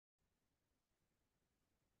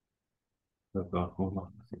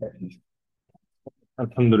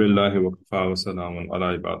الحمد لله وكفى وسلام على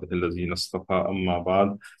عباده الذين اصطفى أما بعد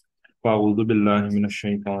فأعوذ بالله من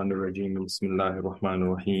الشيطان الرجيم بسم الله الرحمن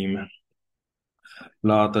الرحيم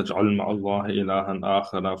لا تجعل مع الله إلها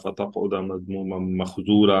آخر فتقعد مذموما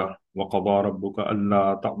مخذورا وقضى ربك ألا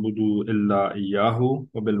تعبدوا إلا إياه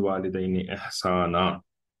وبالوالدين إحسانا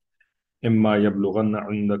إما يبلغن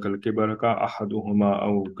عندك الكبر أحدهما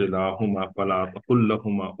أو كلاهما فلا تقل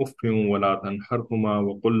لهما أف ولا تنهرهما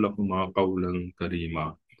وقل لهما قولا كريما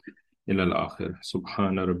إلى الآخر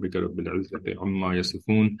سبحان ربك رب العزة عما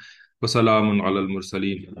يصفون وسلام على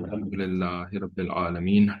المرسلين الحمد لله رب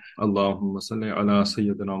العالمين اللهم صل على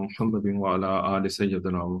سيدنا محمد وعلى آل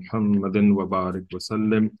سيدنا محمد وبارك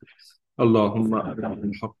وسلم اللهم أرنا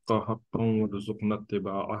الحق حقا وارزقنا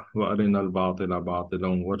اتباعه وأرنا الباطل باطلا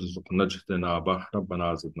وارزقنا اجتنابه ربنا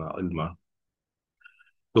زدنا علما۔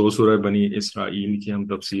 تو سورہ بنی اسرائیل کی ہم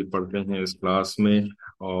تفسیر پڑھتے ہیں اس کلاس میں،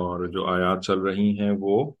 اور جو آیات چل رہی ہیں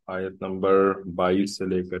وہ آیت نمبر 22 سے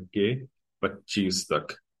لے کر کے 25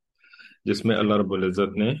 تک، جس میں اللہ رب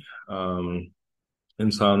العزت نے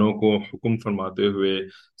انسانوں کو حکم فرماتے ہوئے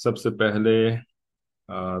سب سے پہلے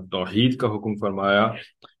توحید کا حکم فرمایا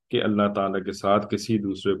کہ اللہ تعالیٰ کے ساتھ کسی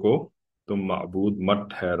دوسرے کو تم معبود مت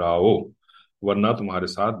ٹھہراؤ ورنہ تمہارے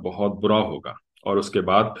ساتھ بہت برا ہوگا، اور اس کے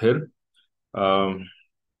بعد پھر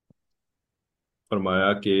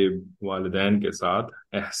فرمایا کہ والدین کے ساتھ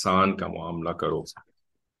احسان کا معاملہ کرو۔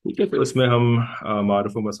 ٹھیک ہے، تو اس میں ہم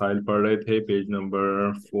معارف و مسائل پڑھ رہے تھے، پیج نمبر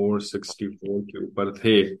 464 کے اوپر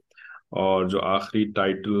تھے، اور جو آخری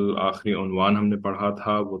ٹائٹل، آخری عنوان ہم نے پڑھا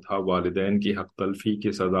تھا وہ تھا والدین کی حق تلفی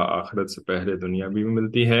کی سزا آخرت سے پہلے دنیا بھی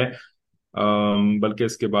ملتی ہے، بلکہ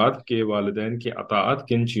اس کے بعد کہ والدین کی اطاعت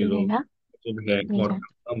کن چیزوں میں واجب ہے اور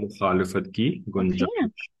کہاں مخالفت کی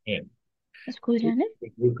گنجائش ہے۔ اسکول جانا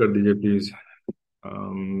مقبول کر دیجیے پلیز۔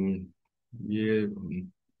 یہ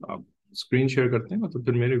آپ اسکرین شیئر کرتے ہیں تو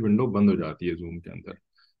پھر میری ونڈو بند ہو جاتی ہے زوم کے اندر،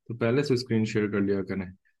 تو پہلے سے اسکرین شیئر کر لیا کریں،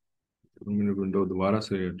 میری ونڈو دوبارہ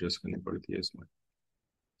سے ایڈجسٹ کرنی پڑتی ہے اس میں۔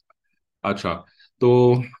 اچھا، تو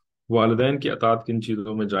والدین کی اطاعت کن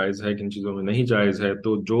چیزوں میں جائز ہے، کن چیزوں میں نہیں جائز ہے؟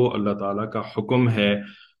 تو جو اللہ تعالیٰ کا حکم ہے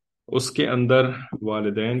اس کے اندر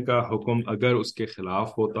والدین کا حکم اگر اس کے خلاف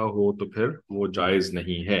ہوتا ہو تو پھر وہ جائز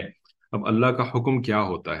نہیں ہے۔ اب اللہ کا حکم کیا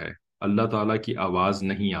ہوتا ہے؟ اللہ تعالیٰ کی آواز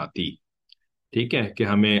نہیں آتی، ٹھیک ہے، کہ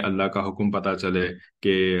ہمیں اللہ کا حکم پتہ چلے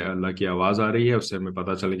کہ اللہ کی آواز آ رہی ہے، اس سے ہمیں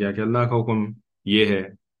پتہ چل گیا کہ اللہ کا حکم یہ ہے،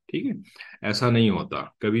 ٹھیک ہے، ایسا نہیں ہوتا،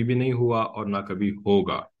 کبھی بھی نہیں ہوا اور نہ کبھی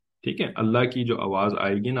ہوگا۔ ٹھیک ہے، اللہ کی جو آواز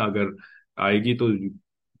آئے گی نا، اگر آئے گی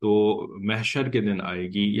تو محشر کے دن آئے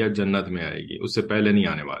گی یا جنت میں آئے گی، اس سے پہلے نہیں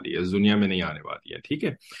آنے والی ہے، اس دنیا میں نہیں آنے والی ہے، ٹھیک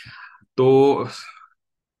ہے۔ تو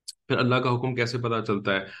پھر اللہ کا حکم کیسے پتہ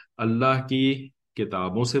چلتا ہے؟ اللہ کی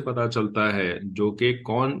کتابوں سے پتہ چلتا ہے، جو کہ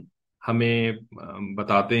کون ہمیں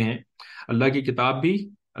بتاتے ہیں۔ اللہ کی کتاب بھی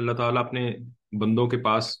اللہ تعالیٰ اپنے بندوں کے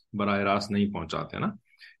پاس براہ راست نہیں پہنچاتے نا،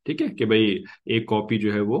 ٹھیک ہے، کہ بھئی ایک کاپی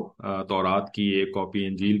جو ہے وہ تورات کی، ایک کاپی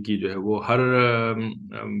انجیل کی جو ہے وہ ہر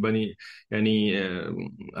بنی یعنی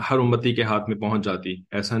ہر امتی کے ہاتھ میں پہنچ جاتی،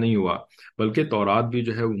 ایسا نہیں ہوا، بلکہ تورات بھی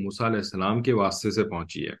جو ہے وہ موسیٰ علیہ السلام کے واسطے سے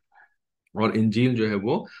پہنچی ہے، اور انجیل جو ہے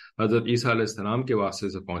وہ حضرت عیسیٰ علیہ السلام کے واسطے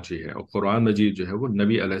سے پہنچی ہے، اور قرآن مجید جو ہے وہ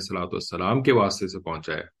نبی علیہ الصلوۃ والسلام کے واسطے سے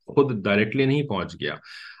پہنچا ہے، خود ڈائریکٹلی نہیں پہنچ گیا۔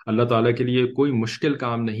 اللہ تعالیٰ کے لیے کوئی مشکل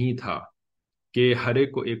کام نہیں تھا کہ ہر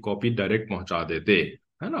ایک کو ایک کاپی ڈائریکٹ پہنچا دیتے،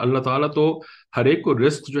 ہے نا۔ اللہ تعالیٰ تو ہر ایک کو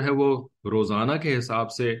رزق جو ہے وہ روزانہ کے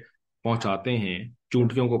حساب سے پہنچاتے ہیں،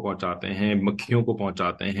 چونٹیوں کو پہنچاتے ہیں، مکھیوں کو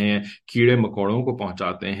پہنچاتے ہیں، کیڑے مکوڑوں کو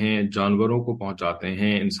پہنچاتے ہیں، جانوروں کو پہنچاتے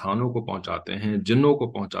ہیں، انسانوں کو پہنچاتے ہیں، جنوں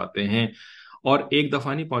کو پہنچاتے ہیں، اور ایک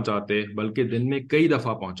دفعہ نہیں پہنچاتے بلکہ دن میں کئی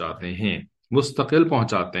دفعہ پہنچاتے ہیں، مستقل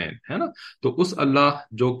پہنچاتے ہیں، ہے نا۔ تو اس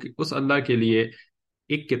اللہ کے لیے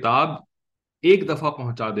ایک کتاب ایک دفعہ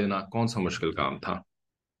پہنچا دینا کون سا مشکل کام تھا؟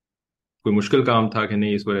 کوئی مشکل کام تھا کہ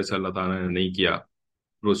نہیں؟ اس وجہ سے اللہ تعالیٰ نے نہیں کیا،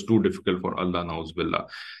 it was too difficult for اللہ، نعوذ باللہ،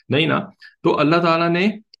 نہیں نا۔ تو اللہ تعالیٰ نے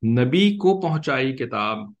نبی کو پہنچائی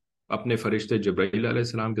کتاب اپنے فرشتے جبرائیل علیہ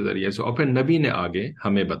السلام کے ذریعے سے، اور پھر نبی نے آگے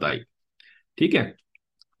ہمیں بتائی، ٹھیک ہے۔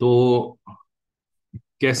 تو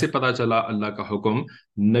کیسے پتا چلا اللہ کا حکم؟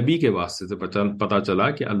 نبی کے واسطے سے پتا چلا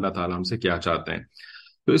کہ اللہ تعالیٰ ہم سے کیا چاہتے ہیں،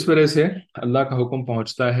 تو اس وجہ سے اللہ کا حکم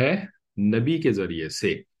پہنچتا ہے نبی کے ذریعے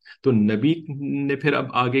سے۔ تو نبی نے پھر اب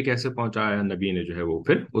آگے کیسے پہنچایا؟ نبی نے جو ہے وہ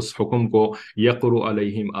پھر اس حکم کو یقرؤ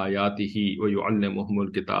علیہم آیاتہ ویعلمہم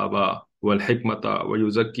الکتاب والحکمت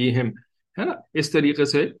ویزکیہم، ہے نا، اس طریقے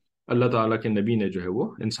سے اللہ تعالیٰ کے نبی نے جو ہے وہ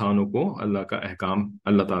انسانوں کو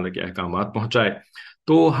اللہ تعالیٰ کے احکامات پہنچائے۔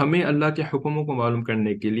 تو ہمیں اللہ کے حکموں کو معلوم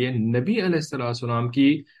کرنے کے لیے نبی علیہ السلام کی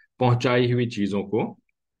پہنچائی ہوئی چیزوں کو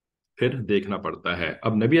پھر دیکھنا پڑتا ہے۔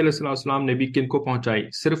 اب نبی علیہ الصلوۃ والسلام نے بھی کن کو پہنچائی؟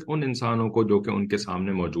 صرف ان انسانوں کو جو کہ ان کے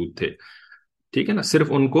سامنے موجود تھے، ٹھیک ہے نا،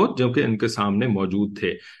 صرف ان کو جو کہ ان کے سامنے موجود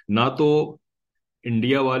تھے۔ نہ تو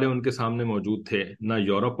انڈیا والے ان کے سامنے موجود تھے، نہ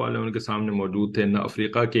یورپ والے ان کے سامنے موجود تھے، نہ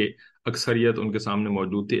افریقہ کے اکثریت ان کے سامنے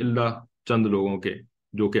موجود تھی، الا چند لوگوں کے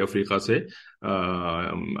جو کہ افریقہ سے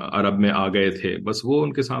عرب میں آ گئے تھے، بس وہ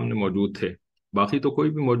ان کے سامنے موجود تھے، باقی تو کوئی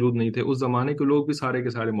بھی موجود نہیں تھے۔ اس زمانے کے لوگ بھی سارے کے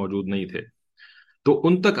سارے موجود نہیں تھے۔ تو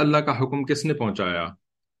ان تک اللہ کا حکم کس نے پہنچایا؟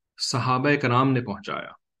 صحابہ کرام نے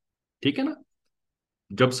پہنچایا، ٹھیک ہے نا۔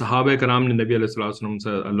 جب صحابہ کرام نے نبی علیہ الصلوۃ والسلام سے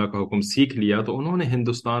اللہ کا حکم سیکھ لیا تو انہوں نے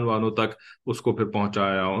ہندوستان والوں تک اس کو پھر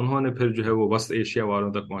پہنچایا، انہوں نے پھر جو ہے وہ وسط ایشیا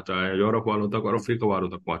والوں تک پہنچایا، یورپ والوں تک اور افریقہ والوں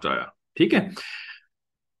تک پہنچایا، ٹھیک ہے۔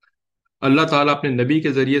 اللہ تعالیٰ اپنے نبی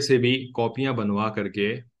کے ذریعے سے بھی کاپیاں بنوا کر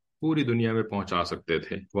کے پوری دنیا میں پہنچا سکتے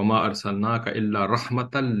تھے۔ وما ارسلناک الا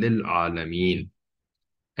رحمتا للعالمین،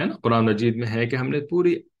 ہے نا، قرآن مجید میں ہے کہ ہم نے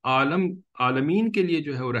پوری عالمین کے لیے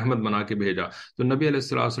جو ہے وہ رحمت بنا کے بھیجا۔ تو نبی علیہ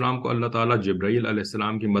السلام السلام کو اللہ تعالیٰ جبرائیل علیہ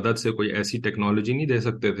السلام کی مدد سے کوئی ایسی ٹیکنالوجی نہیں دے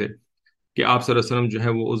سکتے تھے کہ آپ صلی اللہ علیہ وسلم جو ہے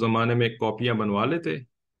وہ اس زمانے میں کاپیاں بنوا لیتے،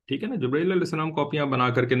 ٹھیک ہے نا۔ جبرائیل علیہ السلام کاپیاں بنا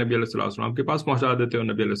کر کے نبی علیہ السلام السلام کے پاس پہنچا دیتے، اور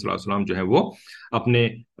نبی علیہ السلام السلام جو ہے وہ اپنے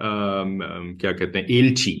کیا کہتے ہیں،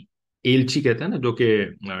 ایلچی کہتے ہیں نا، جو کہ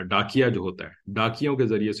ڈاکیا جو ہوتا ہے، ڈاکیوں کے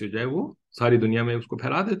ذریعے سے جو ہے وہ ساری دنیا میں اس کو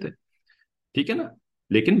پھیلا دیتے، ٹھیک ہے نا۔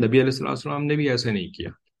 لیکن نبی علیہ السلام السلام نے بھی ایسے نہیں کیا،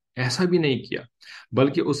 ایسا بھی نہیں کیا،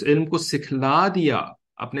 بلکہ اس علم کو سکھلا دیا،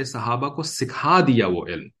 اپنے صحابہ کو سکھا دیا وہ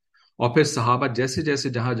علم، اور پھر صحابہ جیسے جیسے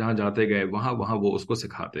جہاں جہاں جاتے گئے وہاں وہاں وہ اس کو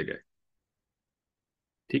سکھاتے گئے،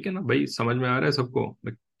 ٹھیک ہے نا بھائی، سمجھ میں آ رہا ہے سب کو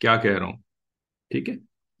میں کیا کہہ رہا ہوں؟ ٹھیک ہے۔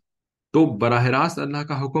 تو براہ راست اللہ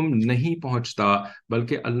کا حکم نہیں پہنچتا،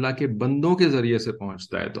 بلکہ اللہ کے بندوں کے ذریعے سے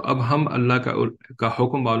پہنچتا ہے۔ تو اب ہم اللہ کا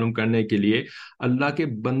حکم معلوم کرنے کے لیے اللہ کے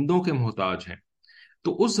بندوں کے محتاج ہیں۔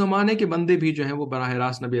 تو اس زمانے کے بندے بھی جو ہیں وہ براہ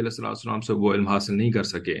راست نبی علیہ الصلوۃ والسلام سے وہ علم حاصل نہیں کر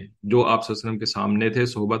سکے جو آپ صلی اللہ علیہ وسلم کے سامنے تھے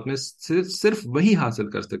صحبت میں، صرف وہی حاصل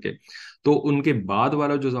کر سکے۔ تو ان کے بعد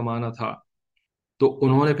والا جو زمانہ تھا، تو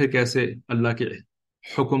انہوں نے پھر کیسے اللہ کے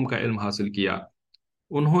حکم کا علم حاصل کیا؟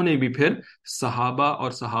 انہوں نے بھی پھر صحابہ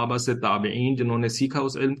اور صحابہ سے تابعین جنہوں نے سیکھا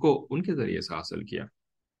اس علم کو، ان کے ذریعے سے حاصل کیا۔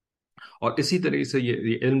 اور اسی طریقے سے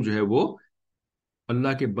یہ علم جو ہے وہ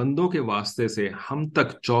اللہ کے بندوں کے واسطے سے ہم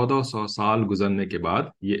تک 1400 سال گزرنے کے بعد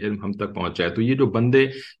یہ علم ہم تک پہنچا ہے۔ تو یہ جو بندے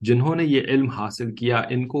جنہوں نے یہ علم حاصل کیا،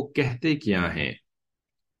 ان کو کہتے کیا ہیں؟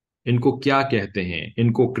 ان کو کیا کہتے ہیں؟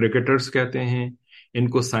 ان کو کرکٹرز کہتے ہیں، ان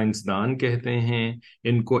کو سائنسدان کہتے ہیں،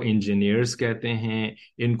 ان کو انجینئرز کہتے ہیں،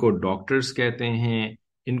 ان کو ڈاکٹرز کہتے ہیں،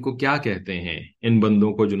 ان کو کیا کہتے ہیں؟ ان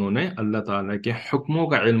بندوں کو جنہوں نے اللہ تعالیٰ کے حکموں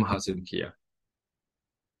کا علم حاصل کیا،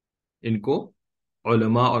 ان کو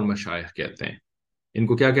علماء اور مشائخ کہتے ہیں۔ ان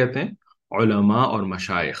کو کیا کہتے ہیں؟ علماء اور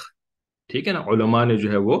مشائخ، ٹھیک ہے نا۔ علماء نے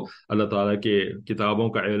جو ہے وہ اللہ تعالیٰ کے کتابوں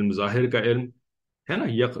کا علم، ظاہر کا علم، ہے نا،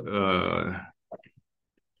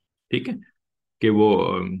 ٹھیک ہے، کہ وہ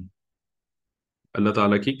اللہ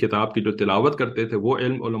تعالیٰ کی کتاب کی جو تلاوت کرتے تھے وہ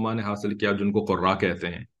علم علماء نے حاصل کیا، جن کو قراء کہتے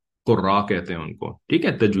ہیں، قراء کہتے ہیں ان کو، ٹھیک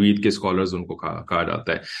ہے، تجوید کے اسکالرز ان کو کہا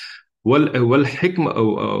جاتا ہے۔ والحکم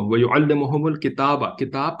ویعلمہم الکتاب،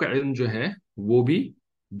 کتاب کا علم جو ہے وہ بھی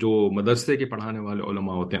جو مدرسے کے پڑھانے والے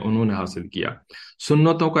علماء ہوتے ہیں انہوں نے حاصل کیا۔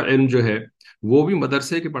 سنتوں کا علم جو ہے وہ بھی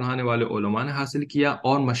مدرسے کے پڑھانے والے علماء نے حاصل کیا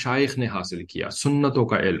اور مشائخ نے حاصل کیا سنتوں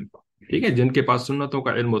کا علم، ٹھیک ہے۔ جن کے پاس سنتوں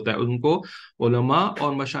کا علم ہوتا ہے ان کو علماء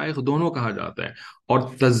اور مشائخ دونوں کہا جاتا ہے۔ اور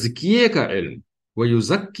تزکیے کا علم،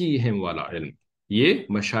 ویزکیہم والا علم، یہ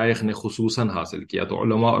مشائخ نے خصوصاً حاصل کیا۔ تو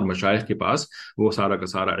علماء اور مشائخ کے پاس وہ سارا کا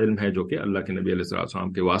سارا علم ہے جو کہ اللہ کے نبی علیہ الصلوۃ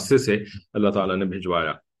والسلام کے واسطے سے اللہ تعالیٰ نے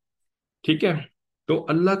بھجوایا، ٹھیک ہے۔ تو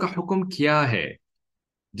اللہ کا حکم کیا ہے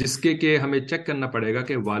جس کے کہ ہمیں چیک کرنا پڑے گا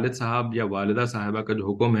کہ والد صاحب یا والدہ صاحبہ کا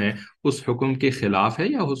جو حکم ہے اس حکم کے خلاف ہے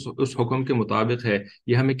یا اس حکم کے مطابق ہے؟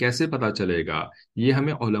 یہ ہمیں کیسے پتا چلے گا؟ یہ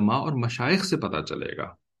ہمیں علماء اور مشائخ سے پتا چلے گا،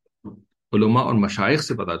 علماء اور مشائخ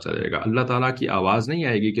سے پتا چلے گا۔ اللہ تعالیٰ کی آواز نہیں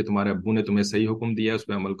آئے گی کہ تمہارے ابو نے تمہیں صحیح حکم دیا اس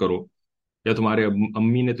پہ عمل کرو، یا تمہارے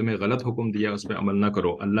امی نے تمہیں غلط حکم دیا اس پہ عمل نہ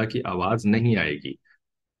کرو۔ اللہ کی آواز نہیں آئے گی،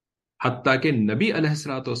 حتیٰ کہ نبی علیہ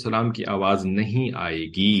الصلوۃ والسلام کی آواز نہیں آئے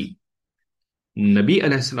گی، نبی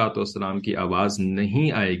علیہ الصلوۃ والسلام کی آواز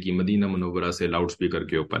نہیں آئے گی مدینہ منورہ سے لاؤڈ سپیکر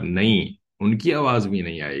کے اوپر، نہیں، ان کی آواز بھی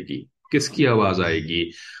نہیں آئے گی۔ کس کی آواز آئے گی؟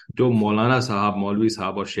 جو مولانا صاحب، مولوی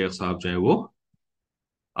صاحب اور شیخ صاحب جو ہیں وہ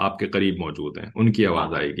آپ کے قریب موجود ہیں، ان کی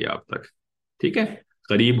آواز آئے گی آپ تک، ٹھیک ہے،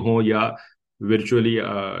 قریب ہوں یا ورچولی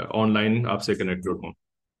آن لائن آپ سے کنیکٹڈ ہوں،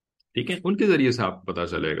 ٹھیک ہے، ان کے ذریعے سے آپ کو پتا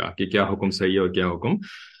چلے گا کہ کیا حکم صحیح ہے اور کیا حکم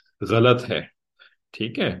غلط ہے،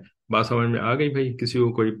 ٹھیک ہے۔ بات سمجھ میں آ گئی بھائی؟ کسی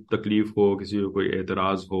کو کوئی تکلیف ہو، کسی کو کوئی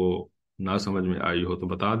اعتراض ہو، نہ سمجھ میں آئی ہو تو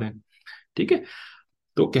بتا دیں، ٹھیک ہے۔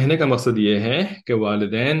 تو کہنے کا مقصد یہ ہے کہ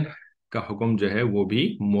والدین کا حکم جو ہے وہ بھی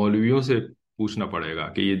مولویوں سے پوچھنا پڑے گا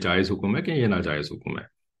کہ یہ جائز حکم ہے کہ یہ ناجائز حکم ہے.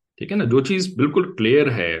 ٹھیک ہے نا. جو چیز بالکل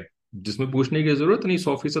کلیئر ہے، جس میں پوچھنے کی ضرورت نہیں،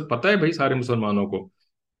 100% پتہ ہے بھائی سارے مسلمانوں کو،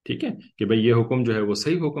 ٹھیک ہے، کہ بھئی یہ حکم جو ہے وہ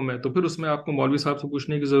صحیح حکم ہے، تو پھر اس میں آپ کو مولوی صاحب سے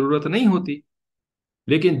پوچھنے کی ضرورت نہیں ہوتی.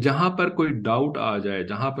 لیکن جہاں پر کوئی ڈاؤٹ آ جائے،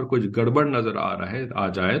 جہاں پر کچھ گڑبڑ نظر آ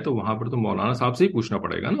جائے، تو وہاں پر تو مولانا صاحب سے ہی پوچھنا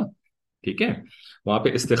پڑے گا نا. ٹھیک ہے. وہاں پہ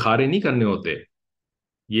استخارے نہیں کرنے ہوتے.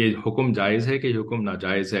 یہ حکم جائز ہے کہ یہ حکم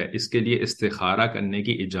ناجائز ہے، اس کے لیے استخارہ کرنے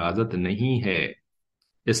کی اجازت نہیں ہے.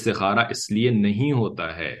 استخارہ اس لیے نہیں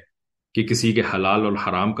ہوتا ہے کہ کسی کے حلال اور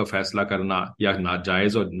حرام کا فیصلہ کرنا یا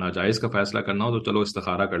ناجائز اور ناجائز کا فیصلہ کرنا ہو تو چلو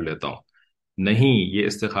استخارہ کر لیتا ہوں. نہیں، یہ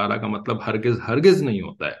استخارہ کا مطلب ہرگز ہرگز نہیں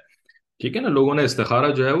ہوتا ہے. ٹھیک ہے نا. لوگوں نے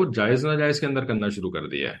استخارہ جو ہے وہ جائز ناجائز کے اندر کرنا شروع کر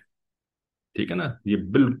دیا ہے. ٹھیک ہے نا. یہ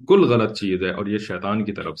بالکل غلط چیز ہے، اور یہ شیطان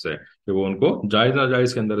کی طرف سے ہے کہ وہ ان کو جائز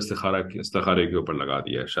ناجائز کے اندر استخارے کے اوپر لگا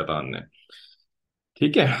دیا ہے شیطان نے.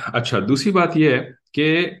 ٹھیک ہے. اچھا، دوسری بات یہ ہے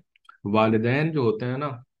کہ والدین جو ہوتے ہیں نا،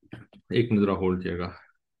 ایک نظرہ ہولڈ کیے گا،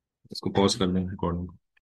 اس کو پاز کر لیں ریکارڈنگ کو.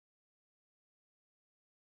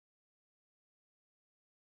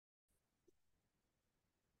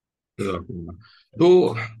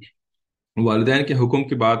 تو والدین کے حکم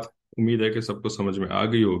کی بات امید ہے کہ سب کو سمجھ میں آ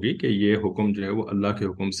گئی ہوگی کہ یہ حکم جو ہے وہ اللہ کے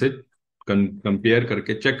حکم سے کمپیئر کر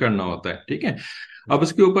کے چیک کرنا ہوتا ہے. ٹھیک ہے. اب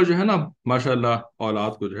اس کے اوپر جو ہے نا، ماشاء اللہ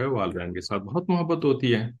اولاد کو جو ہے والدین کے ساتھ بہت محبت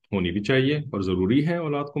ہوتی ہے، ہونی بھی چاہیے، اور ضروری ہے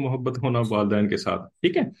اولاد کو محبت ہونا والدین کے ساتھ.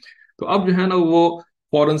 ٹھیک ہے. تو اب جو ہے نا وہ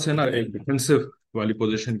فوراً سے نا ایک ڈیفینسو والی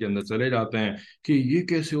پوزیشن کے اندر چلے جاتے ہیں کہ یہ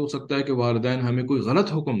کیسے ہو سکتا ہے کہ والدین ہمیں کوئی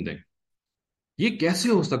غلط حکم دیں. یہ کیسے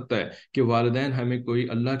ہو سکتا ہے کہ والدین ہمیں کوئی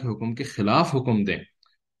اللہ کے حکم کے خلاف حکم دیں.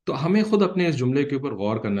 تو ہمیں خود اپنے اس جملے کے اوپر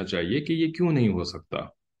غور کرنا چاہیے کہ یہ کیوں نہیں ہو سکتا.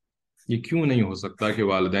 یہ کیوں نہیں ہو سکتا کہ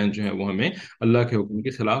والدین جو ہیں وہ ہمیں اللہ کے حکم کے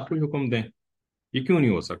خلاف کوئی حکم دیں. یہ کیوں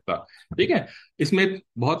نہیں ہو سکتا. ٹھیک ہے. اس میں ایک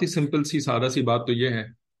بہت ہی سمپل سی سادہ سی بات تو یہ ہے،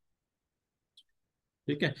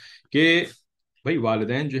 ٹھیک ہے، کہ بھائی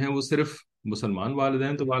والدین جو ہیں وہ صرف مسلمان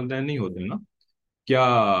والدین تو والدین نہیں ہوتے نا. کیا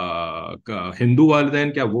ہندو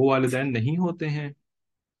والدین، کیا وہ والدین نہیں ہوتے ہیں؟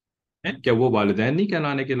 کیا وہ والدین نہیں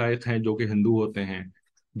کہلانے کے لائق ہیں جو کہ ہندو ہوتے ہیں،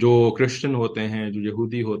 جو کرسچن ہوتے ہیں، جو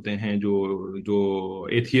یہودی ہوتے ہیں، جو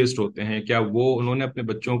ایتھیسٹ ہوتے ہیں؟ کیا وہ انہوں نے اپنے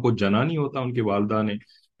بچوں کو جنا نہیں ہوتا، ان کی والدہ نے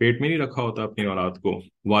پیٹ میں نہیں رکھا ہوتا اپنی اولاد کو؟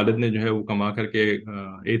 والد نے جو ہے وہ کما کر کے،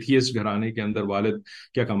 ایتھیسٹ گھرانے کے اندر والد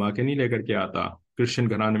کیا کما کے نہیں لے کر کے آتا؟ کرسچن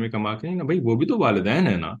گھرانے میں کما کے نہیں نا. بھائی وہ بھی تو والدین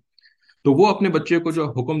ہیں نا. تو وہ اپنے بچے کو جو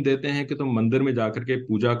حکم دیتے ہیں کہ تم مندر میں جا کر کے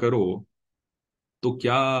پوجا کرو، تو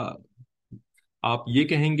کیا آپ یہ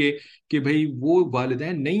کہیں گے کہ بھئی وہ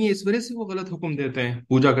والدین نہیں ہیں اس وجہ سے وہ غلط حکم دیتے ہیں،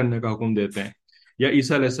 پوجا کرنے کا حکم دیتے ہیں؟ یا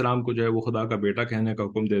عیسیٰ علیہ السلام کو جو ہے وہ خدا کا بیٹا کہنے کا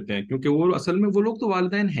حکم دیتے ہیں؟ کیونکہ وہ اصل میں وہ لوگ تو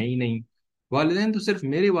والدین ہیں ہی نہیں. والدین تو صرف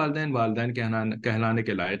میرے والدین والدین کہلانے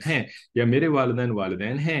کے لائق ہیں، یا میرے والدین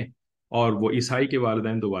والدین ہیں، اور وہ عیسائی کے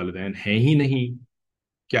والدین تو والدین ہیں ہی نہیں.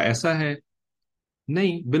 کیا ایسا ہے؟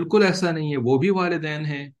 نہیں، بالکل ایسا نہیں ہے. وہ بھی والدین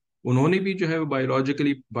ہیں. انہوں نے بھی جو ہے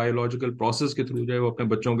بایولوجیکل پروسیس کے تھرو جو ہے وہ اپنے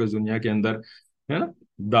بچوں کے دنیا کے اندر ہے نا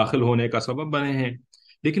داخل ہونے کا سبب بنے ہیں.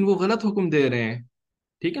 لیکن وہ غلط حکم دے رہے ہیں.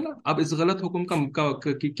 ٹھیک ہے نا. اب اس غلط حکم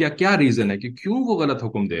کیا کیا ریزن ہے کہ کیوں وہ غلط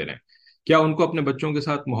حکم دے رہے ہیں؟ کیا ان کو اپنے بچوں کے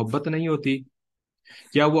ساتھ محبت نہیں ہوتی؟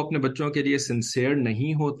 کیا وہ اپنے بچوں کے لیے سنسیئر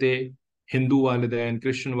نہیں ہوتے؟ ہندو والدین،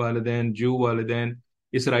 کرسچن والدین، جو والدین،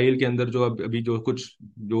 اسرائیل کے اندر جو ابھی جو کچھ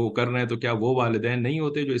جو کر رہے ہیں، تو کیا وہ والدین نہیں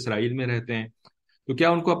ہوتے جو اسرائیل میں رہتے ہیں؟ تو کیا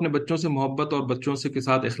ان کو اپنے بچوں سے محبت اور بچوں سے کے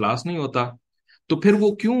ساتھ اخلاص نہیں ہوتا؟ تو پھر وہ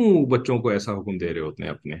کیوں بچوں کو ایسا حکم دے رہے ہوتے ہیں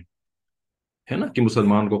اپنے، ہے نا، کہ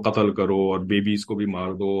مسلمان کو قتل کرو اور بیبیز کو بھی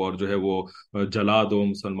مار دو، اور جو ہے وہ جلا دو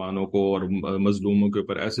مسلمانوں کو، اور مظلوموں کے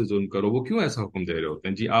اوپر ایسے ظلم کرو؟ وہ کیوں ایسا حکم دے رہے ہوتے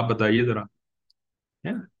ہیں؟ جی آپ بتائیے ذرا.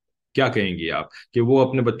 ہے نا؟ کیا کہیں گی آپ کہ وہ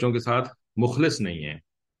اپنے بچوں کے ساتھ مخلص نہیں ہیں،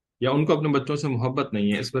 یا ان کو اپنے بچوں سے محبت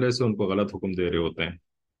نہیں ہے، اس وجہ سے ان کو غلط حکم دے رہے ہوتے ہیں؟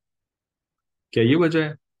 کیا یہ وجہ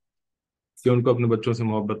ہے کہ ان کو اپنے بچوں سے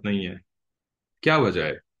محبت نہیں ہے؟ کیا وجہ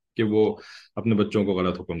ہے کہ وہ اپنے بچوں کو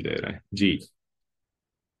غلط حکم دے رہے ہیں؟ جی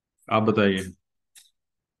آپ بتائیے.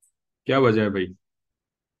 کیا وجہ ہے بھائی؟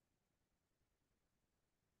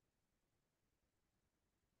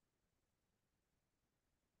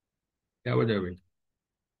 کیا وجہ ہے بھائی؟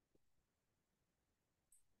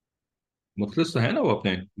 مخلص تو ہے نا وہ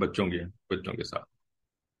اپنے بچوں کے ساتھ.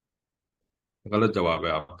 غلط جواب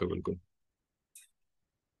ہے آپ کا بالکل.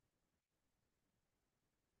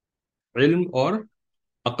 علم اور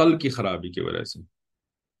عقل کی خرابی کی وجہ سے.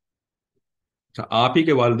 اچھا، آپ ہی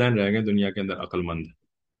کے والدین رہیں گے دنیا کے اندر عقل مند،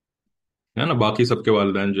 ہے نا، باقی سب کے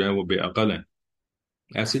والدین جو ہیں وہ بے عقل ہیں؟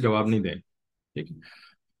 ایسے جواب نہیں دیں. ٹھیک ہے.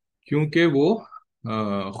 کیونکہ وہ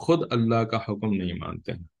خود اللہ کا حکم نہیں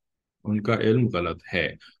مانتے ہیں. ان کا علم غلط ہے،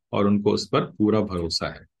 اور ان کو اس پر پورا بھروسہ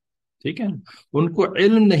ہے. ٹھیک ہے، ان کو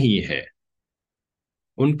علم نہیں ہے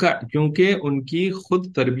ان کا، کیونکہ ان کی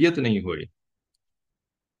خود تربیت نہیں ہوئی.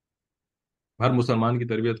 ہر مسلمان کی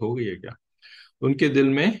تربیت ہو گئی ہے کیا؟ ان کے دل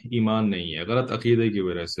میں ایمان نہیں ہے، غلط عقیدے کی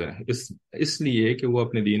وجہ سے، اس لیے کہ وہ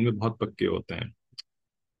اپنے دین میں بہت پکے ہوتے ہیں.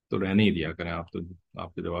 تو رہنے ہی دیا کریں آپ تو،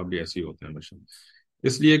 آپ کے جواب بھی ایسے ہی ہوتے ہیں ہمیشہ.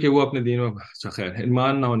 اس لیے کہ وہ اپنے دین میں، اچھا خیر،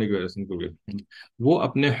 ایمان نہ ہونے کی وجہ سے ان کو بھی، وہ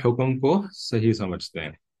اپنے حکم کو صحیح سمجھتے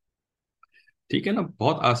ہیں. ٹھیک ہے نا،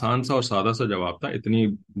 بہت آسان سا اور سادہ سا جواب تھا، اتنی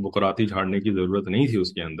بکراتی جھاڑنے کی ضرورت نہیں تھی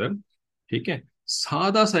اس کے اندر. ٹھیک ہے،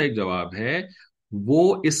 سادہ سا ایک جواب ہے. وہ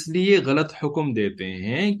اس لیے غلط حکم دیتے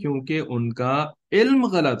ہیں کیونکہ ان کا علم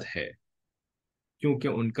غلط ہے. کیونکہ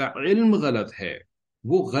ان کا علم غلط ہے.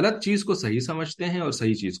 وہ غلط چیز کو صحیح سمجھتے ہیں اور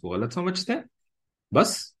صحیح چیز کو غلط سمجھتے ہیں.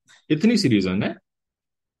 بس اتنی سی ریزن ہے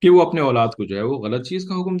کہ وہ اپنے اولاد کو جو ہے وہ غلط چیز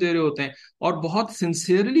کا حکم دے رہے ہوتے ہیں، اور بہت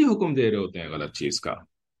سنسیئرلی حکم دے رہے ہوتے ہیں غلط چیز کا.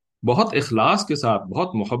 بہت اخلاص کے ساتھ،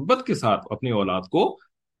 بہت محبت کے ساتھ اپنی اولاد کو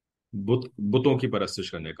بتوں کی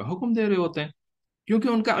پرستش کرنے کا حکم دے رہے ہوتے ہیں. کیونکہ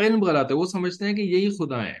ان کا علم غلط ہے. وہ سمجھتے ہیں کہ یہی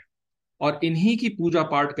خدا ہیں، اور انہی کی پوجا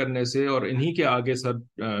پاٹ کرنے سے اور انہی کے آگے سر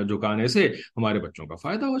جھکانے سے ہمارے بچوں کا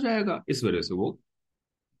فائدہ ہو جائے گا. اس وجہ سے وہ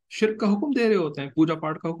شرک کا حکم دے رہے ہوتے ہیں، پوجا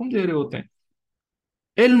پاٹ کا حکم دے رہے ہوتے ہیں.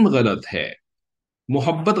 علم غلط ہے،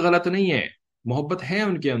 محبت غلط نہیں ہے. محبت ہے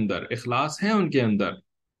ان کے اندر، اخلاص ہے ان کے اندر.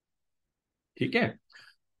 ٹھیک ہے،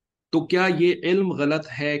 تو کیا یہ علم غلط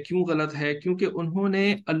ہے؟ کیوں غلط ہے؟ کیونکہ انہوں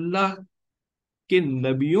نے اللہ کے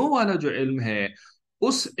نبیوں والا جو علم ہے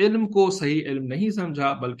اس علم کو صحیح علم نہیں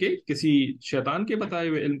سمجھا، بلکہ کسی شیطان کے بتائے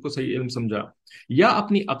ہوئے علم کو صحیح علم سمجھا، یا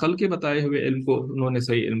اپنی عقل کے بتائے ہوئے علم کو انہوں نے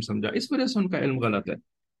صحیح علم سمجھا. اس وجہ سے ان کا علم غلط ہے.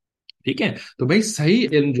 ٹھیک ہے، تو بھائی صحیح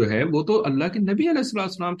علم جو ہے وہ تو اللہ کے نبی علیہ الصلوۃ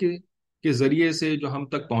والسلام کے ذریعے سے جو ہم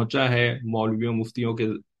تک پہنچا ہے، مولویوں مفتیوں کے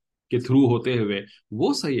تھرو ہوتے ہوئے،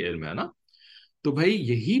 وہ صحیح علم ہے نا. تو بھائی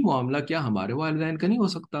یہی معاملہ کیا ہمارے والدین کا نہیں ہو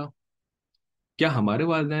سکتا؟ کیا ہمارے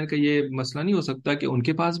والدین کا یہ مسئلہ نہیں ہو سکتا کہ ان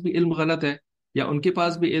کے پاس بھی علم غلط ہے، یا ان کے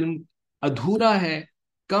پاس بھی علم ادھورا ہے،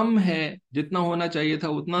 کم ہے، جتنا ہونا چاہیے تھا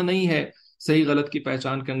اتنا نہیں ہے، صحیح غلط کی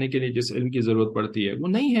پہچان کرنے کے لیے جس علم کی ضرورت پڑتی ہے وہ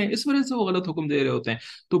نہیں ہے، اس وجہ سے وہ غلط حکم دے رہے ہوتے ہیں.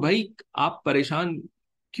 تو بھائی آپ پریشان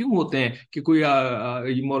کیوں ہوتے ہیں کہ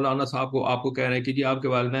کوئی مولانا صاحب کو آپ کو کہہ رہے ہیں کہ جی آپ کے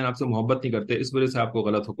والدین آپ سے محبت نہیں کرتے، اس وجہ سے آپ کو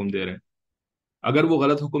غلط حکم دے رہے ہیں. اگر وہ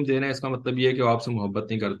غلط حکم دے رہے ہیں اس کا مطلب یہ ہے کہ وہ آپ سے محبت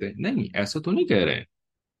نہیں کرتے؟ نہیں، ایسا تو نہیں کہہ رہے ہیں.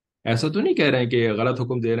 ایسا تو نہیں کہہ رہے ہیں کہ غلط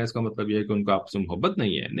حکم دے رہے ہیں اس کا مطلب یہ ہے کہ ان کو آپ سے محبت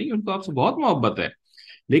نہیں ہے. نہیں، ان کو آپ سے بہت محبت ہے،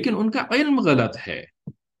 لیکن ان کا علم غلط ہے.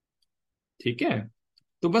 ٹھیک ہے،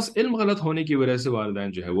 تو بس علم غلط ہونے کی وجہ سے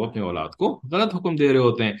والدین جو ہے وہ اپنے اولاد کو غلط حکم دے رہے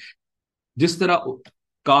ہوتے ہیں. جس طرح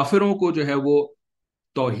کافروں کو جو ہے وہ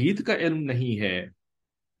توحید کا علم نہیں ہے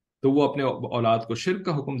تو وہ اپنے اولاد کو شرک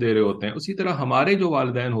کا حکم دے رہے ہوتے ہیں، اسی طرح ہمارے جو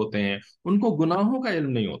والدین ہوتے ہیں ان کو گناہوں کا علم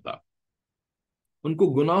نہیں ہوتا. ان کو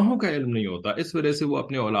گناہوں کا علم نہیں ہوتا، اس وجہ سے وہ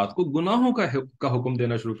اپنے اولاد کو گناہوں کا حکم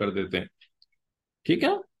دینا شروع کر دیتے ہیں. ٹھیک ہے،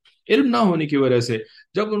 علم نہ ہونے کی وجہ سے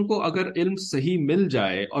جب ان کو اگر علم صحیح مل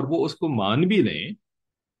جائے اور وہ اس کو مان بھی لیں،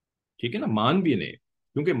 ٹھیک ہے نا، مان بھی لیں،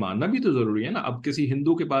 کیونکہ ماننا بھی تو ضروری ہے نا. اب کسی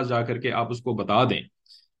ہندو کے پاس جا کر کے آپ اس کو بتا دیں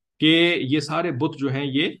کہ یہ سارے بت جو ہیں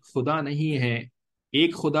یہ خدا نہیں ہیں،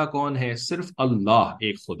 ایک خدا کون ہے؟ صرف اللہ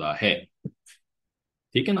ایک خدا ہے.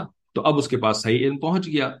 ٹھیک ہے نا، تو اب اس کے پاس صحیح علم پہنچ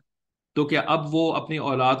گیا. تو کیا اب وہ اپنی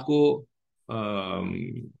اولاد کو آم،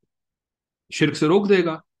 شرک سے روک دے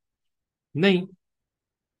گا؟ نہیں،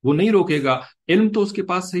 وہ نہیں روکے گا. علم تو اس کے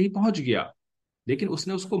پاس صحیح پہنچ گیا، لیکن اس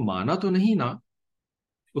نے اس کو مانا تو نہیں نا.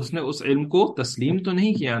 اس نے اس علم کو تسلیم تو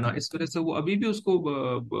نہیں کیا نا. اس وجہ سے وہ ابھی بھی اس کو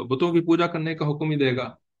بتوں کی پوجا کرنے کا حکم ہی دے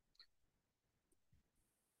گا.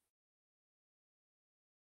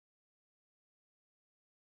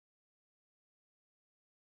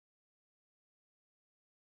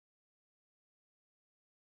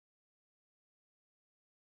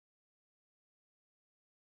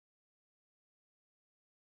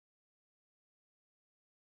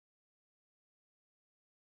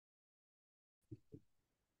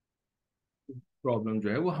 پرابلم جو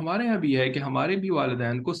ہے وہ ہمارے یہاں بھی ہے کہ ہمارے بھی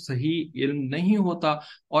والدین کو صحیح علم نہیں ہوتا،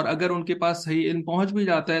 اور اگر ان کے پاس صحیح علم پہنچ بھی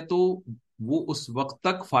جاتا ہے تو وہ اس وقت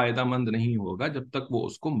تک فائدہ مند نہیں ہوگا جب تک وہ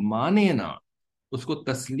اس کو مانے نہ، اس کو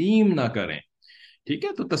تسلیم نہ کریں. ٹھیک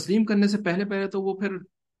ہے، تو تسلیم کرنے سے پہلے پہلے تو وہ پھر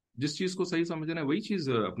جس چیز کو صحیح سمجھ رہے ہیں وہی چیز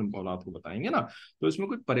اپنے اولاد کو بتائیں گے نا. تو اس میں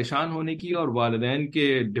کوئی پریشان ہونے کی اور والدین کے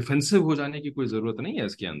ڈیفینسو ہو جانے کی کوئی ضرورت نہیں ہے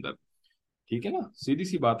اس کے اندر. ٹھیک ہے نا، سیدھی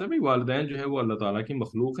سی بات ہے بھائی، والدین جو ہے وہ اللہ تعالیٰ کی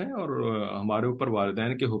مخلوق ہیں، اور ہمارے اوپر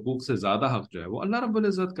والدین کے حقوق سے زیادہ حق جو ہے وہ اللہ رب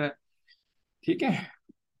العزت کا ہے. ٹھیک ہے،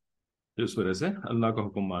 اس وجہ سے اللہ کا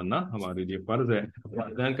حکم ماننا ہمارے لیے فرض ہے.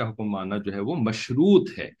 والدین کا حکم ماننا جو ہے وہ مشروط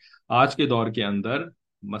ہے. آج کے دور کے اندر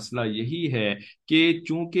مسئلہ یہی ہے کہ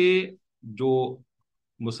چونکہ جو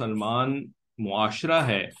مسلمان معاشرہ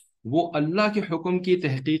ہے وہ اللہ کے حکم کی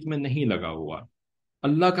تحقیق میں نہیں لگا ہوا،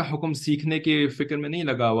 اللہ کا حکم سیکھنے کے فکر میں نہیں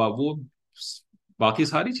لگا ہوا، وہ باقی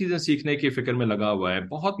ساری چیزیں سیکھنے کی فکر میں لگا ہوا ہے،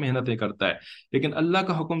 بہت محنتیں کرتا ہے، لیکن اللہ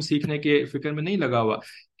کا حکم سیکھنے کے فکر میں نہیں لگا ہوا،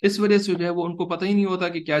 اس وجہ سے جو ہے وہ ان کو پتہ ہی نہیں ہوتا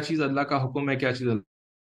کہ کیا چیز اللہ کا حکم ہے، کیا چیز اللہ کے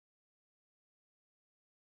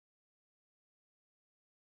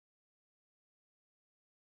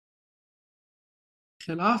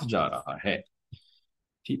خلاف جا رہا ہے۔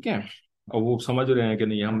 ٹھیک ہے، اور وہ سمجھ رہے ہیں کہ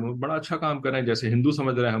نہیں ہم بڑا اچھا کام کر رہے ہیں، جیسے ہندو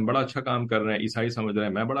سمجھ رہے ہیں ہم بڑا اچھا کام کر رہے ہیں، عیسائی سمجھ رہے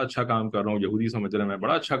ہیں میں بڑا اچھا کام کر رہا ہوں، یہودی سمجھ رہے ہیں میں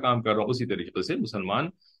بڑا اچھا کام کر رہا ہوں، اسی طریقے سے مسلمان،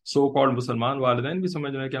 سو کالڈ مسلمان والدین بھی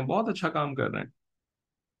سمجھ رہے ہیں کہ ہم بہت اچھا کام کر رہے ہیں۔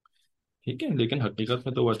 ٹھیک ہے، لیکن حقیقت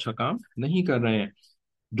میں تو وہ اچھا کام نہیں کر رہے ہیں،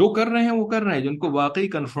 جو کر رہے ہیں وہ کر رہے ہیں جن کو واقعی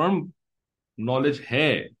کنفرم نالج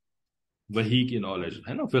ہے، وحی کی نالج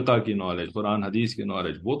ہے نا، فقہ کی نالج، قرآن حدیث کی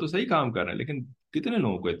نالج، وہ تو صحیح کام کر رہے ہیں، لیکن کتنے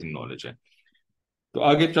لوگوں کو اتنی نالج ہے؟ تو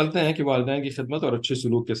آگے چلتے ہیں کہ والدین کی خدمت اور اچھے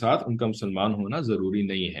سلوک کے ساتھ ان کا مسلمان ہونا ضروری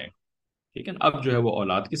نہیں ہے۔ ٹھیک ہے، اب جو ہے وہ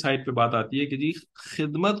اولاد کی سائڈ پہ بات آتی ہے کہ جی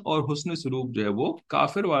خدمت اور حسن سلوک جو ہے وہ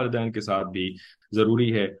کافر والدین کے ساتھ بھی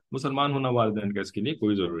ضروری ہے، مسلمان ہونا والدین کا اس کے لیے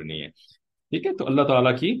کوئی ضروری نہیں ہے۔ ٹھیک ہے، تو اللہ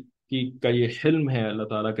تعالیٰ کی کا یہ حلم ہے، اللہ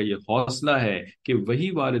تعالیٰ کا یہ حوصلہ ہے کہ وہی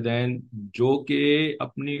والدین جو کہ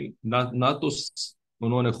اپنی نہ تو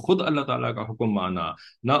انہوں نے خود اللہ تعالیٰ کا حکم مانا،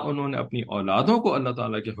 نہ انہوں نے اپنی اولادوں کو اللہ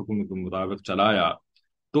تعالیٰ کے حکم کے مطابق چلایا،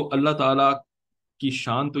 تو اللہ تعالیٰ کی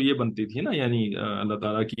شان تو یہ بنتی تھی نا، یعنی اللہ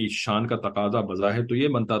تعالیٰ کی شان کا تقاضا بظاہر تو یہ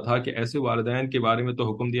بنتا تھا کہ ایسے والدین کے بارے میں تو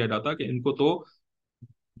حکم دیا جاتا کہ ان کو تو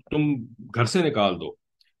تم گھر سے نکال دو،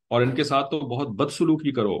 اور ان کے ساتھ تو بہت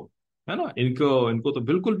بدسلوکی کرو، ہے نا، ان کو تو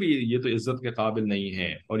بالکل بھی یہ تو عزت کے قابل نہیں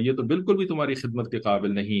ہے، اور یہ تو بالکل بھی تمہاری خدمت کے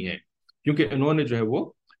قابل نہیں ہے، کیونکہ انہوں نے جو ہے وہ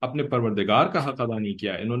اپنے پروردگار کا حق ادا نہیں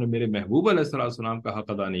کیا، انہوں نے میرے محبوب علیہ السلام کا حق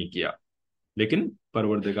ادا نہیں کیا، لیکن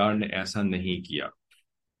پروردگار نے ایسا نہیں کیا،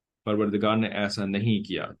 پروردگار نے ایسا نہیں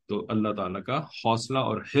کیا، تو اللہ تعالیٰ کا حوصلہ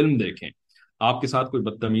اور حلم دیکھیں، آپ کے ساتھ کوئی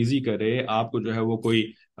بدتمیزی کرے، آپ کو جو ہے وہ کوئی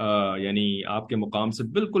یعنی آپ کے مقام سے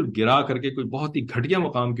بالکل گرا کر کے کوئی بہت ہی گھٹیا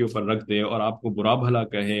مقام کے اوپر رکھ دے، اور آپ کو برا بھلا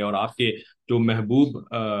کہے، اور آپ کے جو محبوب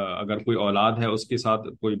اگر کوئی اولاد ہے اس کے ساتھ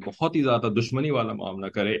کوئی بہت ہی زیادہ دشمنی والا معاملہ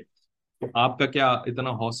کرے، تو آپ کا کیا اتنا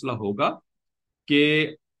حوصلہ ہوگا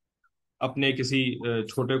کہ اپنے کسی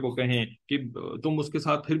چھوٹے کو کہیں کہ تم اس کے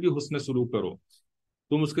ساتھ پھر بھی حسن سلوک کرو،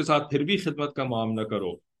 تم اس کے ساتھ پھر بھی خدمت کا معاملہ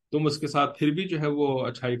کرو، تم اس کے ساتھ پھر بھی جو ہے وہ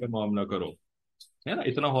اچھائی کا معاملہ کرو، ہے نا؟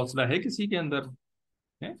 اتنا حوصلہ ہے کسی کے اندر؟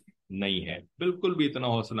 ہے؟ نہیں ہے، بالکل بھی اتنا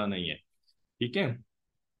حوصلہ نہیں ہے۔ ٹھیک ہے،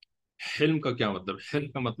 حلم کا کیا مطلب؟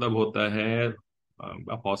 حلم کا مطلب ہوتا ہے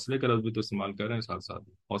آپ حوصلے کا لفظ بھی تو استعمال کر رہے ہیں ساتھ ساتھ،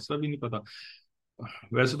 حوصلہ بھی نہیں پتا،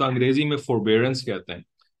 ویسے تو انگریزی میں فوربیرنس کہتے ہیں،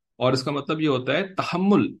 اور اس کا مطلب یہ ہوتا ہے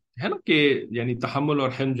تحمل، ہے نا، کہ یعنی تحمل اور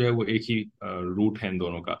حلم جو ہے وہ ایک ہی روٹ ہے ان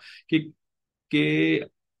دونوں کا، کہ کہ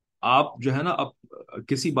آپ جو ہے نا اب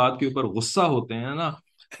کسی بات کے اوپر غصہ ہوتے ہیں نا،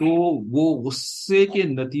 تو وہ غصے کے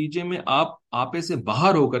نتیجے میں آپ آپے سے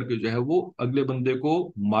باہر ہو کر کے جو ہے وہ اگلے بندے کو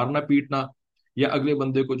مارنا پیٹنا، یا اگلے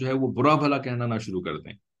بندے کو جو ہے وہ برا بھلا کہنا نہ شروع کر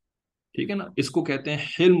دیں۔ ٹھیک ہے نا، اس کو کہتے ہیں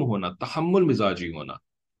حلم ہونا، تحمل مزاجی ہونا۔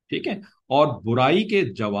 ٹھیک ہے، اور برائی کے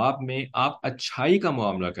جواب میں آپ اچھائی کا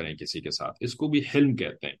معاملہ کریں کسی کے ساتھ، اس کو بھی حلم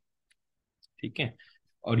کہتے ہیں۔ ٹھیک ہے،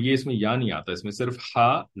 اور یہ اس میں یا نہیں آتا، اس میں صرف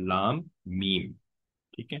ہا لام میم۔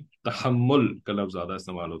 ٹھیک ہے، تحمل کا لفظ زیادہ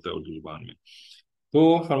استعمال ہوتا ہے اردو زبان میں۔ تو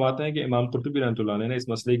فرماتے ہیں کہ امام قرطبی رحمۃ اللہ علیہ نے اس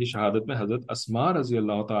مسئلے کی شہادت میں حضرت اسماء رضی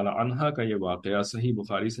اللہ تعالی عنہا کا یہ واقعہ صحیح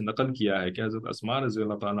بخاری سے نقل کیا ہے کہ حضرت اسماء رضی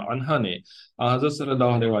اللہ تعالی عنہا نے حضرت صلی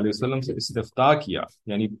اللہ علیہ وآلہ وسلم سے استفتاء کیا،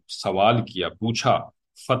 یعنی سوال کیا، پوچھا،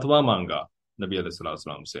 فتویٰ مانگا نبی علیہ الصلوۃ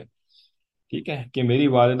والسلام سے۔ ٹھیک ہے، کہ میری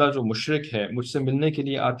والدہ جو مشرک ہے مجھ سے ملنے کے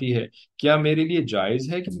لیے آتی ہے، کیا میرے لیے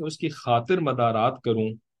جائز ہے کہ میں اس کی خاطر مدارات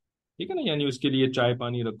کروں؟ ٹھیک ہے نا، یعنی اس کے لیے چائے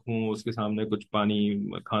پانی رکھوں، اس کے سامنے کچھ پانی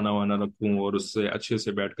کھانا وانا رکھوں، اور اس سے اچھے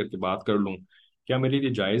سے بیٹھ کر کے بات کر لوں، کیا میرے لیے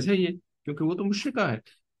جائز ہے یہ؟ کیونکہ وہ تو مشرکہ ہے۔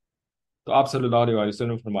 تو آپ صلی اللہ علیہ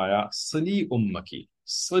وسلم نے فرمایا سلی امکی،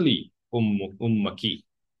 سلی امکی،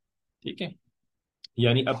 ٹھیک ہے،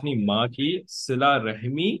 یعنی اپنی ماں کی صلہ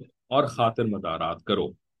رحمی اور خاطر مدارات کرو۔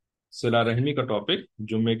 صلہ رحمی کا ٹاپک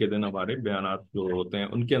جمعے کے دن ہمارے بیانات جو ہوتے ہیں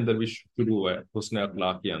ان کے اندر بھی شروع ہوا ہے، حسن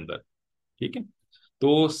اخلاق کے اندر۔ ٹھیک ہے،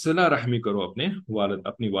 تو صلہ رحمی کرو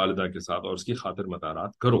اپنی والدہ کے ساتھ، اور اس کی خاطر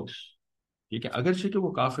مدارات کرو۔ ٹھیک ہے، اگرچہ کہ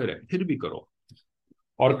وہ کافر ہے پھر بھی کرو۔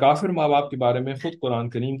 اور کافر ماں باپ کے بارے میں خود قرآن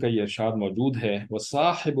کریم کا یہ ارشاد موجود ہے،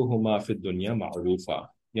 وَصَاحِبُهُمَا فِي الدُّنْيَا مَعْرُوفًا،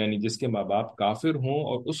 یعنی جس کے ماں باپ کافر ہوں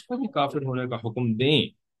اور اس کو بھی کافر ہونے کا حکم دیں،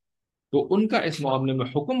 تو ان کا اس معاملے میں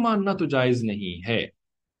حکم ماننا تو جائز نہیں ہے،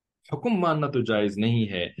 حکم ماننا تو جائز نہیں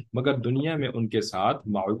ہے، مگر دنیا میں ان کے ساتھ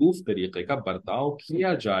معروف طریقے کا برتاؤ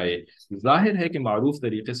کیا جائے۔ ظاہر ہے کہ معروف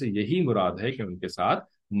طریقے سے یہی مراد ہے کہ ان کے ساتھ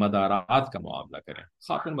مدارات کا معاملہ کریں،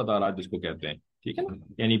 خاطر مدارات جس کو کہتے ہیں، ٹھیک ہے نا،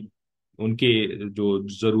 یعنی ان کے جو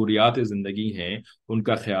ضروریات زندگی ہیں ان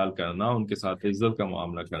کا خیال کرنا، ان کے ساتھ عزت کا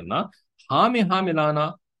معاملہ کرنا، ہاں میں ہاں ملانا،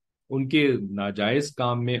 ان کے ناجائز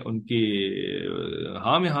کام میں ان کی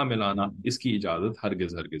ہاں میں ہاں ملانا، اس کی اجازت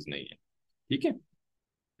ہرگز ہرگز نہیں ہے، ٹھیک ہے،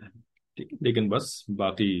 ٹھیک ہے، لیکن بس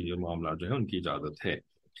باقی معاملات جو ہے ان کی اجازت ہے،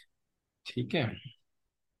 ٹھیک ہے۔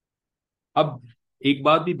 اب ایک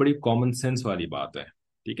بات بھی بڑی کامن سینس والی بات ہے،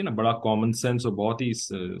 ٹھیک ہے نا، بڑا کامن سینس اور بہت ہی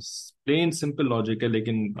پلین سمپل لاجک ہے،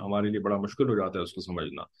 لیکن ہمارے لیے بڑا مشکل ہو جاتا ہے اس کو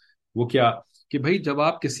سمجھنا۔ وہ کیا؟ کہ بھائی جب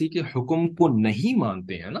آپ کسی کے حکم کو نہیں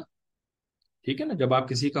مانتے ہیں نا، ٹھیک ہے نا، جب آپ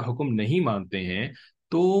کسی کا حکم نہیں مانتے ہیں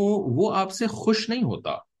تو وہ آپ سے خوش نہیں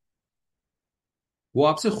ہوتا، وہ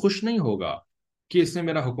آپ سے خوش نہیں ہوگا کہ اس نے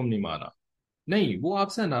میرا حکم نہیں مانا، نہیں، وہ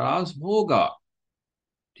آپ سے ناراض ہوگا،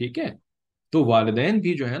 ٹھیک ہے۔ تو والدین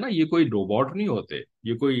بھی جو ہے نا، یہ کوئی روبوٹ نہیں ہوتے،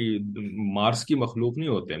 یہ کوئی مارس کی مخلوق نہیں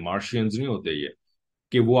ہوتے، مارشینز نہیں ہوتے یہ،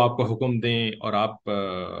 کہ وہ آپ کو حکم دیں اور آپ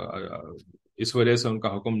اس وجہ سے ان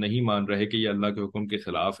کا حکم نہیں مان رہے کہ یہ اللہ کے حکم کے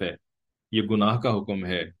خلاف ہے، یہ گناہ کا حکم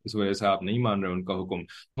ہے، اس وجہ سے آپ نہیں مان رہے ان کا حکم،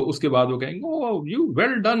 تو اس کے بعد وہ کہیں گے oh you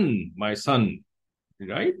well done my son,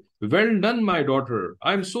 right, well done my daughter,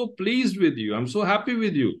 I am so pleased with you, I am so happy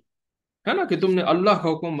with you, ہے نا، کہ تم نے اللہ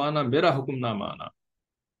کا حکم مانا، میرا حکم نہ مانا۔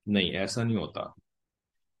 نہیں، ایسا نہیں ہوتا،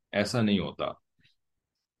 ایسا نہیں ہوتا،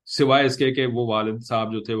 سوائے اس کے کہ وہ والد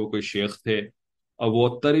صاحب جو تھے وہ کوئی شیخ تھے اور وہ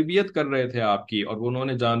تربیت کر رہے تھے آپ کی، اور انہوں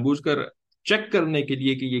نے جان بوجھ کر چیک کرنے کے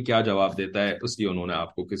لیے کہ یہ کیا جواب دیتا ہے، اس لیے انہوں نے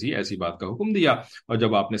آپ کو کسی ایسی بات کا حکم دیا، اور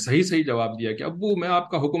جب آپ نے صحیح صحیح جواب دیا کہ ابو میں آپ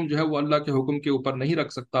کا حکم جو ہے وہ اللہ کے حکم کے اوپر نہیں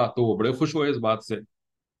رکھ سکتا، تو وہ بڑے خوش ہوئے اس بات سے،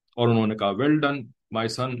 اور انہوں نے کہا well done my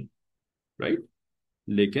son, right.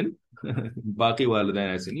 لیکن باقی والدین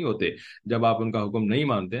ایسے نہیں ہوتے، جب آپ ان کا حکم نہیں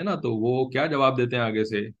مانتے ہیں نا تو وہ کیا جواب دیتے ہیں آگے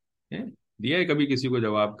سے؟ ہیں؟ دیا ہے کبھی کسی کو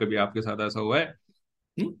جواب؟ کبھی آپ کے ساتھ ایسا ہوا ہے؟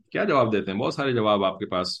 کیا جواب دیتے ہیں؟ بہت سارے جواب آپ کے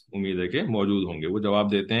پاس امید ہے کہ موجود ہوں گے، وہ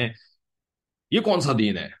جواب دیتے ہیں یہ کون سا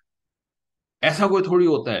دین ہے، ایسا کوئی تھوڑی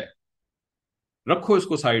ہوتا ہے، رکھو اس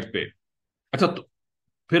کو سائڈ پہ۔ اچھا تو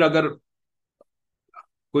پھر اگر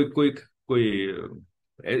کوئی کوئی کوئی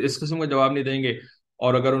اس قسم کا جواب نہیں دیں گے،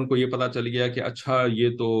 اور اگر ان کو یہ پتا چل گیا کہ اچھا یہ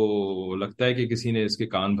تو لگتا ہے کہ کسی نے اس کے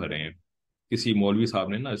کان بھرے ہیں، کسی مولوی صاحب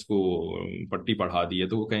نے نا اس کو پٹی پڑھا دی ہے،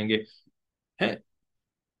 تو وہ کہیں گے ہے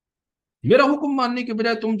میرا حکم ماننے کے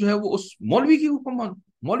بجائے تم جو ہے وہ اس مولوی کی حکم مانو،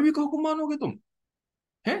 مولوی کا حکم مانو گے تم،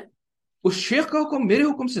 ہے اس شیخ کا حکم میرے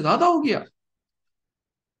حکم سے زیادہ ہو گیا،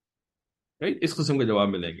 right؟ اس قسم کے جواب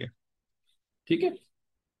ملیں گے، ٹھیک ہے۔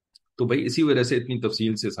 تو بھائی اسی وجہ سے اتنی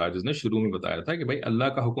تفصیل سے ساجد نے شروع میں بتایا تھا کہ بھائی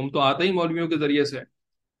اللہ کا حکم تو آتا ہی مولویوں کے ذریعے سے،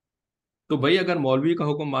 تو بھائی اگر مولوی کا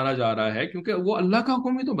حکم مانا جا رہا ہے، کیونکہ وہ اللہ کا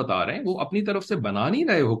حکم ہی تو بتا رہے ہیں، وہ اپنی طرف سے بنا نہیں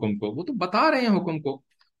رہے حکم کو، وہ تو بتا رہے ہیں حکم کو،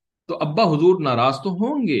 تو ابا حضور ناراض تو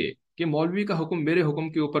ہوں گے کہ مولوی کا حکم میرے حکم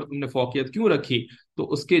کے اوپر تم نے فوقیت کیوں رکھی،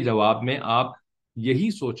 تو اس کے جواب میں آپ یہی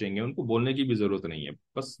سوچیں گے، ان کو بولنے کی بھی ضرورت نہیں ہے،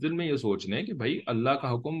 بس دل میں یہ سوچ لیں کہ بھائی اللہ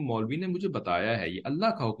کا حکم مولوی نے مجھے بتایا ہے، یہ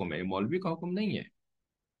اللہ کا حکم ہے، یہ مولوی کا حکم نہیں ہے،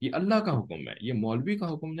 یہ اللہ کا حکم ہے، یہ مولوی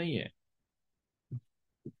کا حکم نہیں ہے،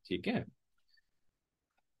 ٹھیک ہے۔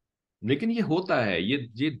 لیکن یہ ہوتا ہے،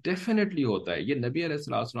 یہ ڈیفینیٹلی ہوتا ہے، یہ نبی علیہ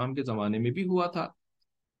الصلوۃ والسلام کے زمانے میں بھی ہوا تھا،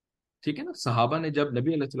 ٹھیک ہے نا، صحابہ نے جب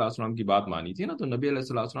نبی علیہ الصلوۃ والسلام کی بات مانی تھی نا، تو نبی علیہ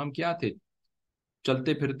الصلوۃ والسلام کیا تھے؟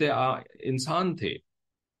 چلتے پھرتے انسان تھے،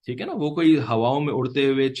 ٹھیک ہے نا، وہ کوئی ہواؤں میں اڑتے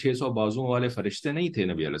ہوئے 600 بازوؤں والے فرشتے نہیں تھے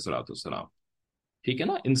نبی علیہ الصلوۃ والسلام، ٹھیک ہے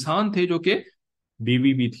نا، انسان تھے جو کہ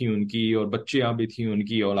بیوی بھی تھی ان کی، اور بچیاں بھی تھیں ان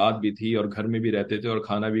کی، اولاد بھی تھی، اور گھر میں بھی رہتے تھے اور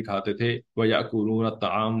کھانا بھی کھاتے تھے، وَيَأْكُلُونَ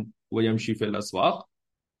الطَّعَامَ وَيَمْشِي فِي الْأَسْوَاقِ،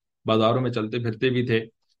 بازاروں میں چلتے پھرتے بھی تھے۔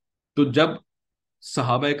 تو جب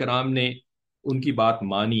صحابہ کرام نے ان کی بات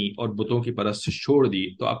مانی اور بتوں کی پرستش چھوڑ دی،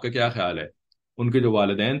 تو آپ کا کیا خیال ہے؟ ان کے جو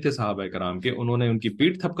والدین تھے صحابہ کرام کے، انہوں نے ان کی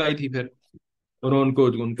پیٹھ تھپکائی تھی، پھر انہوں نے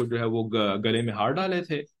ان کو جو ہے وہ گلے میں ہار ڈالے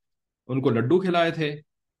تھے، ان کو لڈو کھلائے تھے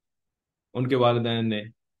ان کے والدین نے،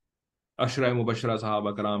 عشرہ مبشرہ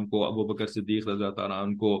صحابہ کرام کو، ابو بکر صدیق رضی اللہ تعالیٰ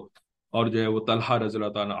عنہ کو، اور جو ہے وہ طلحہ رضی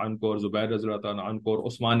اللہ تعالیٰ عنہ کو، اور زبیر رضی اللہ تعالیٰ عنہ کو، اور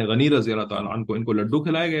عثمان غنی رضی اللہ تعالیٰ عنہ کو، ان کو لڈو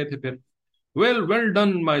کھلائے گئے تھے پھر، ویل ویل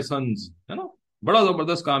ڈن مائی سنز، ہے نا، بڑا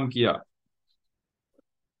زبردست کام کیا،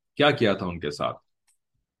 کیا کیا تھا ان کے ساتھ،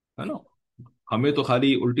 ہے نا، ہمیں تو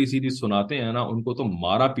خالی الٹی سیدھی سناتے ہیں نا، ان کو تو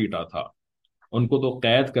مارا پیٹا تھا، ان کو تو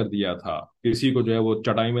قید کر دیا تھا، کسی کو جو ہے وہ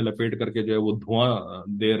چٹائی میں لپیٹ کر کے جو ہے وہ دھواں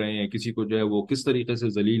دے رہے ہیں، کسی کو جو ہے وہ کس طریقے سے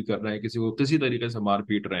ذلیل کر رہے ہیں، کسی کو کسی طریقے سے مار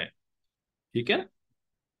پیٹ رہے ہیں، ٹھیک ہے۔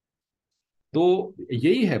 تو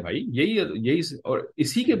یہی ہے بھائی، یہی اور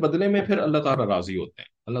اسی کے بدلے میں پھر اللہ تعالیٰ راضی ہوتے ہیں،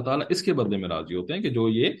 اللہ تعالیٰ اس کے بدلے میں راضی ہوتے ہیں کہ جو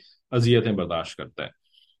یہ اذیتیں برداشت کرتا ہے،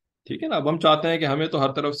 ٹھیک ہے نا۔ اب ہم چاہتے ہیں کہ ہمیں تو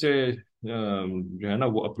ہر طرف سے جو ہے نا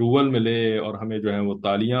وہ اپروول ملے اور ہمیں جو ہے وہ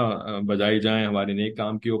تالیاں بجائی جائیں ہمارے نیک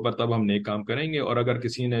کام کے اوپر، تب ہم نیک کام کریں گے. اور اگر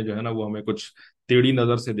کسی نے جو ہے نا وہ ہمیں کچھ ٹیڑھی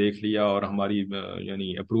نظر سے دیکھ لیا اور ہماری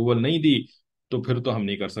یعنی اپروول نہیں دی، تو پھر تو ہم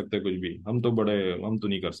نہیں کر سکتے کچھ بھی. ہم تو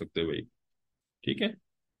نہیں کر سکتے بھائی. ٹھیک ہے.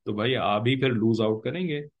 تو بھائی آپ ہی پھر لوز آؤٹ کریں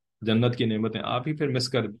گے، جنت کی نعمتیں آپ ہی پھر مس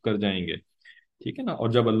کر جائیں گے. ٹھیک ہے نا. اور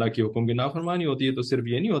جب اللہ کے حکم کی نافرمانی ہوتی ہے تو صرف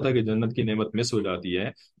یہ نہیں ہوتا کہ جنت کی نعمت مس ہو جاتی ہے،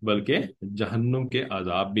 بلکہ جہنم کے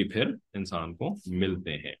عذاب بھی پھر انسان کو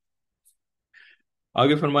ملتے ہیں.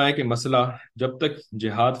 آگے فرمایا کہ مسئلہ جب تک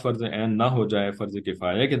جہاد فرض عین نہ ہو جائے، فرض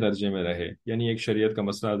کفایہ کے درجے میں رہے، یعنی ایک شریعت کا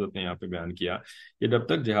مسئلہ حضرت نے یہاں پہ بیان کیا کہ جب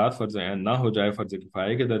تک جہاد فرض عین نہ ہو جائے، فرض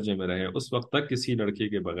کفایہ کے درجے میں رہے، اس وقت تک کسی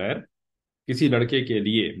لڑکے کے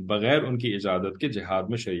لیے بغیر ان کی اجازت کے جہاد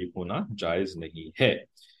میں شریک ہونا جائز نہیں ہے.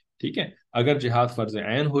 ٹھیک ہے. اگر جہاد فرض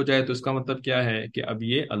عین ہو جائے تو اس کا مطلب کیا ہے کہ اب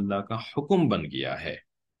یہ اللہ کا حکم بن گیا ہے.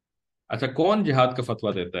 اچھا، کون جہاد کا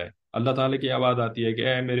فتویٰ دیتا ہے؟ اللہ تعالیٰ کی آواز آتی ہے کہ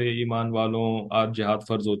اے میرے ایمان والوں، آج جہاد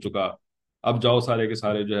فرض ہو چکا، اب جاؤ سارے کے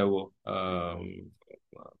سارے جو ہے وہ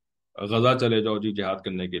غزہ چلے جاؤ جی جہاد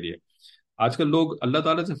کرنے کے لیے. آج کل لوگ اللہ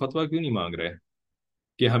تعالیٰ سے فتویٰ کیوں نہیں مانگ رہے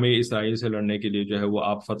کہ ہمیں اسرائیل سے لڑنے کے لیے جو ہے وہ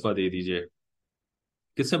آپ فتویٰ دے دیجئے؟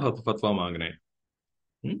 کس سے فتویٰ مانگ رہے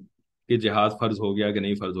ہیں؟ کہ جہاد فرض ہو گیا کہ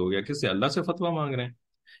نہیں فرض ہو گیا؟ کس سے؟ اللہ سے فتویٰ مانگ رہے ہیں؟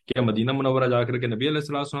 کیا مدینہ منورہ جا کر کے نبی علیہ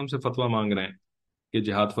الصلوۃ والسلام سے فتویٰ مانگ رہے ہیں کہ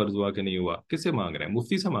جہاد فرض ہوا کہ نہیں ہوا؟ کس سے مانگ رہے ہیں؟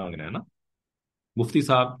 مفتی سے مانگ رہے ہیں نا. مفتی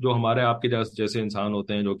صاحب جو ہمارے آپ کے جیسے انسان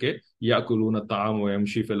ہوتے ہیں، جو کہ یاکلون الطعام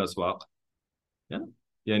ویمشی فی الاسواق، ہے نا،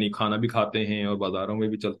 یعنی کھانا بھی کھاتے ہیں اور بازاروں میں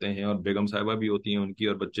بھی چلتے ہیں، اور بیگم صاحبہ بھی ہوتی ہیں ان کی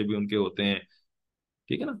اور بچے بھی ان کے ہوتے ہیں.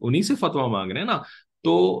 ٹھیک ہے نا. انہی سے فتویٰ مانگ رہے ہیں نا.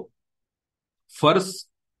 تو فرض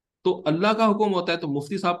تو اللہ کا حکم ہوتا ہے، تو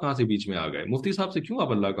مفتی صاحب کہاں سے بیچ میں آ گئے؟ مفتی صاحب سے کیوں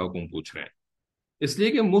آپ اللہ کا حکم پوچھ رہے ہیں؟ اس لیے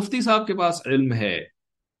کہ مفتی صاحب کے پاس علم ہے،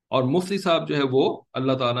 اور مفتی صاحب جو ہے وہ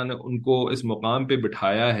اللہ تعالیٰ نے ان کو اس مقام پہ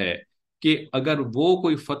بٹھایا ہے کہ اگر وہ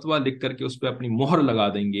کوئی فتویٰ لکھ کر کے اس پہ اپنی مہر لگا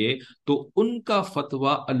دیں گے تو ان کا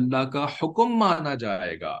فتویٰ اللہ کا حکم مانا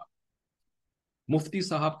جائے گا. مفتی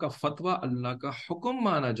صاحب کا فتویٰ اللہ کا حکم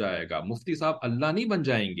مانا جائے گا. مفتی صاحب اللہ نہیں بن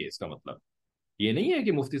جائیں گے. اس کا مطلب یہ نہیں ہے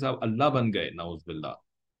کہ مفتی صاحب اللہ بن گئے، نعوذ باللہ.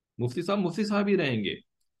 مفتی صاحب ہی رہیں گے.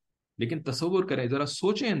 لیکن تصور کریں ذرا،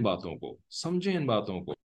 سوچیں ان باتوں کو، سمجھیں ان باتوں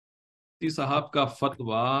کو. مفتی صاحب کا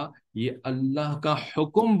فتویٰ یہ اللہ کا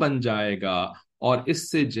حکم بن جائے گا، اور اس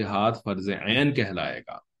سے جہاد فرض عین کہلائے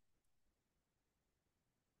گا.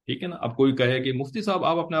 ٹھیک ہے نا. اب کوئی کہے کہ مفتی صاحب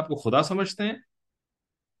آپ اپنے آپ کو خدا سمجھتے ہیں؟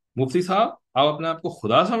 مفتی صاحب آپ اپنے آپ کو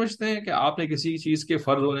خدا سمجھتے ہیں کہ آپ نے کسی چیز کے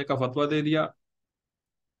فرض ہونے کا فتویٰ دے دیا؟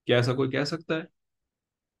 کیا ایسا کوئی کہہ سکتا ہے؟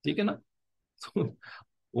 ٹھیک ہے نا.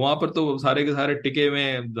 وہاں پر تو سارے کے سارے ٹکے ہوئے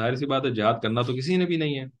ہیں. ظاہر سی بات ہے جہاد کرنا تو کسی نے بھی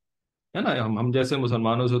نہیں ہے نا. ہم جیسے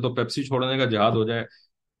مسلمانوں سے تو پیپسی چھوڑنے کا جہاد ہو جائے،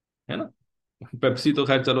 ہے نا. پیپسی تو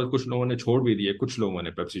خیر چلو کچھ لوگوں نے چھوڑ بھی دی ہے، کچھ لوگوں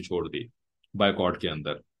نے پیپسی چھوڑ دی بائیکاٹ کے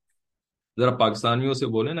اندر. ذرا پاکستانیوں سے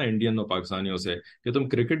بولے نا، انڈین اور پاکستانیوں سے، کہ تم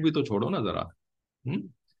کرکٹ بھی تو چھوڑو نا ذرا.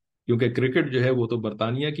 کیونکہ کرکٹ جو ہے وہ تو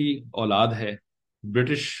برطانیہ کی اولاد ہے،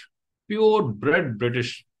 برٹش، پیور بریڈ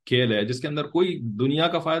برٹش کھیل ہے، جس کے اندر کوئی دنیا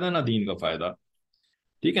کا فائدہ نہ دین کا فائدہ.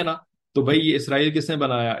 ٹھیک ہے نا. تو بھائی یہ اسرائیل کس نے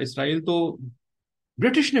بنایا؟ اسرائیل تو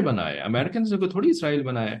برٹش نے بنایا، امریکن نے کوئی تھوڑی اسرائیل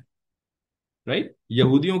بنایا. رائٹ.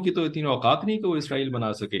 یہودیوں کی تو اتنی اوقات نہیں کہ وہ اسرائیل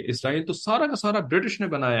بنا سکے. اسرائیل تو سارا کا سارا برٹش نے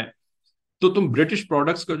بنایا ہے. تو تم برٹش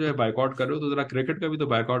پروڈکٹس کا جو ہے بائیک آؤٹ کر رہے ہو، تو ذرا کرکٹ کا بھی تو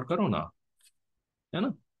بائیک آؤٹ کرو نا. ہے نا.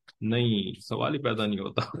 نہیں، سوال ہی پیدا نہیں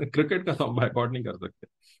ہوتا. کرکٹ کا تو ہم بائیک آؤٹ نہیں کر سکتے.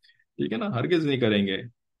 ٹھیک ہے نا. ہرگز نہیں کریں گے.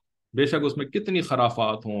 بے شک اس میں کتنی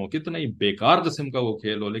خرافات ہوں، کتنا ہی بیکار قسم کا وہ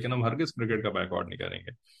کھیل ہو، لیکن ہم ہرگز کرکٹ کا بائیک آؤٹ نہیں کریں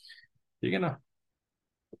گے. ٹھیک ہے نا.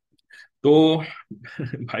 تو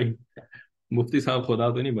بھائی مفتی صاحب خدا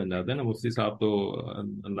تو نہیں بن جاتے نا. مفتی صاحب تو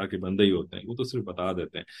اللہ کے بندے ہی ہوتے ہیں. وہ تو صرف بتا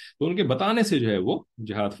دیتے ہیں. تو ان کے بتانے سے جو ہے وہ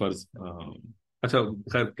جہاد فرض اچھا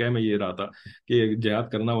خیر کہہ میں یہ رہا تھا کہ جہاد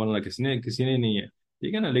کرنا والا کسی نے نہیں ہے.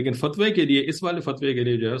 ٹھیک ہے نا. لیکن فتوے کے لیے، اس والے فتوے کے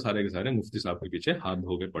لیے جو ہے سارے کے سارے مفتی صاحب کے پیچھے ہاتھ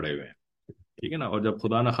دھو کے پڑے ہوئے ہیں. ٹھیک ہے نا. اور جب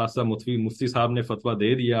خدا نخواستہ مفتی صاحب نے فتویٰ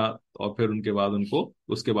دے دیا، اور پھر ان کے بعد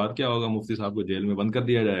اس کے بعد کیا ہوگا؟ مفتی صاحب کو جیل میں بند کر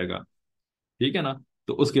دیا جائے گا. ٹھیک ہے نا.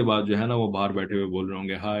 تو اس کے بعد جو ہے نا وہ باہر بیٹھے ہوئے بول رہے ہوں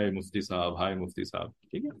گے ہائے مفتی صاحب، ہائے مفتی صاحب.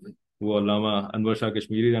 ٹھیک ہے. وہ علامہ انور شاہ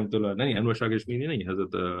کشمیری رحمۃ اللہ، نہیں انور شاہ کشمیری نہیں،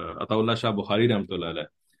 حضرت عطا اللہ شاہ بخاری رحمۃ اللہ علیہ.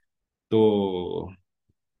 تو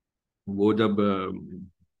وہ جب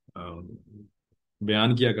آ،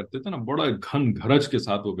 بیان کیا کرتے تھے نا، بڑا گھن گھرج کے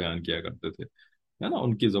ساتھ وہ بیان کیا کرتے تھے. ہے نا.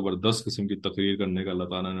 ان کی زبردست قسم کی تقریر کرنے کا اللہ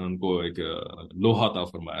تعالیٰ نے ان کو ایک لوہا عطا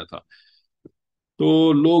فرمایا تھا.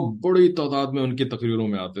 تو لوگ بڑی تعداد میں ان کی تقریروں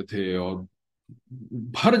میں آتے تھے، اور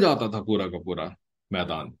بھر جاتا تھا پورا کا پورا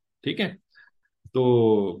میدان. ٹھیک ہے. تو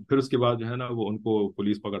پھر اس کے بعد جو ہے نا وہ ان کو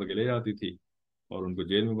پولیس پکڑ کے لے جاتی تھی اور ان کو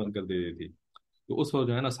جیل میں بند کر دے دیتی تھی. تو اس وقت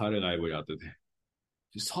جو ہے نا سارے غائب ہو جاتے تھے،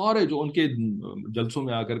 سارے جو ان کے جلسوں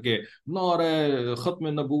میں آ کر کے نعرہ ختم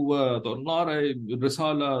نبوت اور نعرہ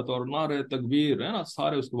رسالت اور نعرہ تکبیر ہے نا،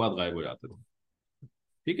 سارے اس کے بعد غائب ہو جاتے تھے.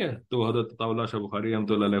 ٹھیک ہے. تو حضرت اللہ شاہ بخاری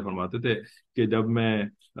رحمۃ اللہ علیہ فرماتے تھے کہ جب میں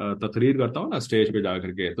تقریر کرتا ہوں نا اسٹیج پہ جا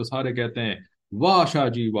کر کے، تو سارے کہتے ہیں واہ شاہ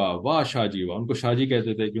جی واہ، واہ شاہ جی واہ. ان کو شاہ جی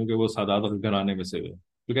کہتے تھے کیونکہ وہ سادات گھرانے میں سے ہوئے.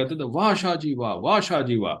 تو کہتے تھے واہ شاہ جی واہ، واہ شاہ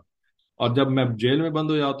جی واہ. اور جب میں جیل میں بند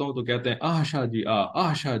ہو جاتا ہوں تو کہتے ہیں آہ شاہ جی آ،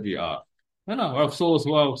 آہ شاہ جی آ. ہے نا، اور افسوس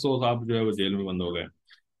ہوا، افسوس آپ جو ہے وہ جیل میں بند ہو گئے.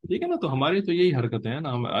 ٹھیک ہے نا. تو ہماری تو یہی حرکتیں ہیں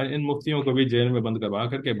نا، ہم ان مفتیوں کو بھی جیل میں بند کروا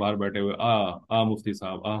کر کے باہر بیٹھے ہوئے آ مفتی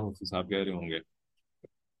صاحب، آ مفتی صاحب کہہ رہے ہوں گے.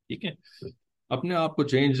 ٹھیک ہے. اپنے آپ کو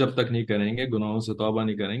چینج جب تک نہیں کریں گے، گناہوں سے توبہ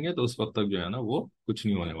نہیں کریں گے، تو اس وقت تک جو ہے نا وہ کچھ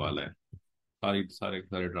نہیں ہونے والا ہے. سارے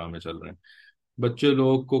سارے ڈرامے چل رہے ہیں. بچے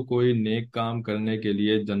لوگ کو کوئی نیک کام کرنے کے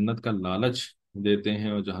لیے جنت کا لالچ دیتے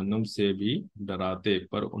ہیں اور جہنم سے بھی ڈراتے،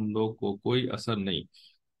 پر ان لوگ کو کوئی اثر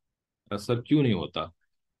کیوں نہیں ہوتا؟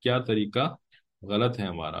 کیا طریقہ غلط ہے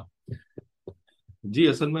ہمارا؟ جی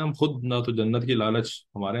اصل میں ہم خود نہ تو جنت کی لالچ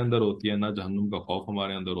ہمارے اندر ہوتی ہے، نہ جہنم کا خوف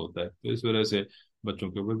ہمارے اندر ہوتا ہے، تو اس وجہ سے بچوں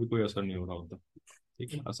کے اوپر بھی کوئی اثر نہیں ہو رہا ہوتا.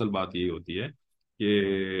 ٹھیک ہے. اصل بات یہی ہوتی ہے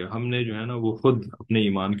کہ ہم نے جو ہے نا وہ خود اپنے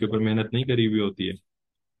ایمان کے اوپر محنت نہیں کری ہوئی ہوتی ہے.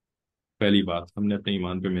 پہلی بات، ہم نے اپنے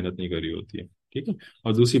ایمان پہ محنت نہیں کری ہوتی ہے. ٹھیک ہے.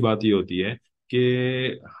 اور دوسری بات یہ ہوتی ہے کہ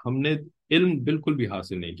ہم نے علم بالکل بھی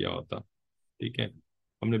حاصل نہیں کیا ہوتا. ٹھیک ہے.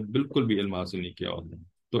 ہم نے بالکل بھی علم حاصل نہیں کیا ہوتا،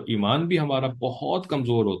 تو ایمان بھی ہمارا بہت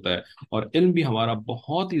کمزور ہوتا ہے اور علم بھی ہمارا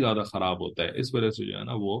بہت ہی زیادہ خراب ہوتا ہے. اس وجہ سے جو ہے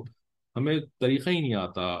نا وہ ہمیں طریقہ ہی نہیں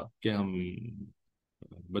آتا کہ ہم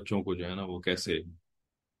بچوں کو جو ہے نا وہ کیسے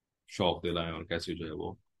شوق دلائیں اور کیسے جو ہے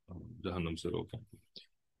وہ جہنم سے روکیں.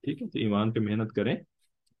 ٹھیک ہے. تو ایمان پہ محنت کریں،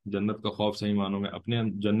 جنت کا خوف صحیح معنوں میں اپنے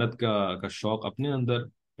جنت کا شوق اپنے اندر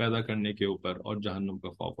پیدا کرنے کے اوپر، اور جہنم کا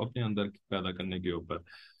خوف اپنے اندر پیدا کرنے کے اوپر.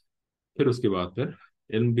 پھر اس کے بعد پھر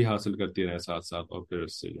علم بھی حاصل کرتی رہے ساتھ ساتھ، اور پھر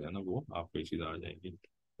اس سے جو ہے نا وہ آپ کو یہ چیز آ جائیں گی.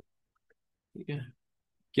 ٹھیک ہے.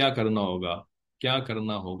 کیا کرنا ہوگا؟ کیا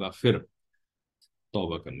کرنا ہوگا پھر؟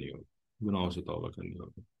 توبہ کرنی ہوگی، گناہوں سے توبہ کرنی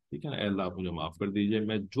ہوگی. ٹھیک ہے نا. اے اللہ آپ مجھے معاف کر دیجئے،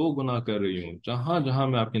 میں جو گناہ کر رہی ہوں، جہاں جہاں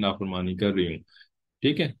میں آپ کی نافرمانی کر رہی ہوں،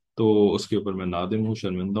 ٹھیک ہے، تو اس کے اوپر میں نادم ہوں،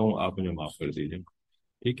 شرمندہ ہوں، آپ مجھے معاف کر دیجئے.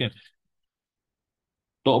 ٹھیک ہے.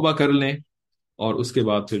 توبہ کر لیں، اور اس کے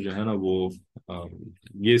بعد پھر جو ہے نا وہ آ،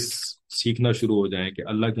 یہ سیکھنا شروع ہو جائیں کہ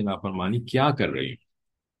اللہ کی نافرمانی کیا کر رہی ہوں،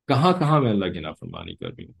 کہاں کہاں میں اللہ کی نافرمانی کر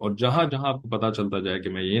رہی ہوں. اور جہاں جہاں آپ کو پتا چلتا جائے کہ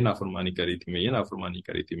میں یہ نافرمانی کری تھی، میں یہ نافرمانی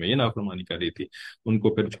کری تھی، میں یہ نافرمانی کری تھی، ان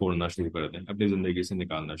کو پھر چھوڑنا شروع کر دیں، اپنی زندگی سے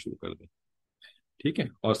نکالنا شروع کر دیں. ٹھیک ہے.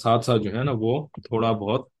 اور ساتھ ساتھ جو ہے نا وہ تھوڑا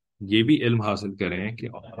بہت یہ بھی علم حاصل کریں کہ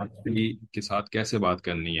اولاد کے ساتھ کیسے بات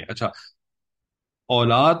کرنی ہے. اچھا،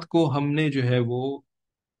 اولاد کو ہم نے جو ہے وہ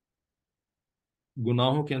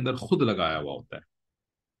گناہوں کے اندر خود لگایا ہوا ہوتا ہے.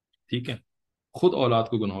 ٹھیک ہے. خود اولاد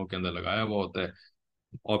کو گناہوں کے اندر لگایا ہوا ہوتا ہے،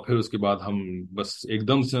 اور پھر اس کے بعد ہم بس ایک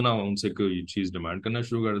دم سے نا ان سے کوئی چیز ڈیمانڈ کرنا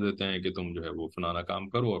شروع کر دیتے ہیں کہ تم جو ہے وہ فلانا کام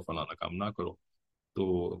کرو اور فلانا کام نہ کرو.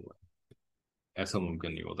 تو ایسا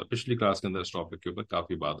ممکن نہیں ہوتا. پچھلی کلاس کے اندر اس ٹاپک کے اوپر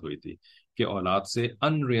کافی بات ہوئی تھی کہ اولاد سے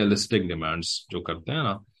ان ریئلسٹک ڈیمانڈس جو کرتے ہیں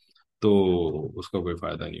نا، تو اس کا کوئی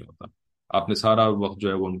فائدہ نہیں ہوتا. آپ نے سارا وقت جو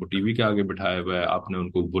ہے وہ ان کو ٹی وی کے آگے بٹھایا ہوا ہے، آپ نے ان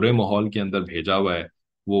کو برے ماحول کے اندر بھیجا ہوا ہے،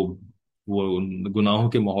 وہ گناہوں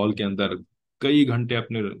کے ماحول کے اندر کئی گھنٹے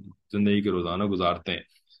اپنے زندگی کے روزانہ گزارتے ہیں.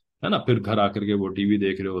 ہے نا. پھر گھر آ کر کے وہ ٹی وی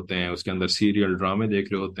دیکھ رہے ہوتے ہیں، اس کے اندر سیریل ڈرامے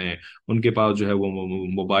دیکھ رہے ہوتے ہیں، ان کے پاس جو ہے وہ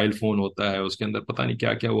موبائل فون ہوتا ہے، اس کے اندر پتہ نہیں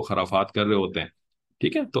کیا کیا وہ خرافات کر رہے ہوتے ہیں.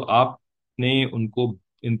 ٹھیک ہے. تو آپ نے ان کو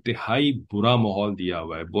انتہائی برا ماحول دیا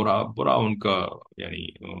ہوا ہے، برا برا ان کا یعنی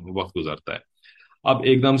وقت گزرتا ہے. اب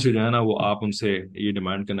ایک دم سے جو ہے نا وہ آپ ان سے یہ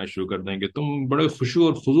ڈیمانڈ کرنا شروع کر دیں کہ تم بڑے خشوع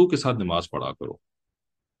اور خضوع کے ساتھ نماز پڑھا کرو.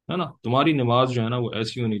 ہے نا. تمہاری نماز جو ہے نا وہ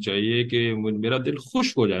ایسی ہونی چاہیے کہ میرا دل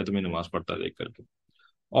خوش ہو جائے تمہیں نماز پڑھتا دیکھ کر کے.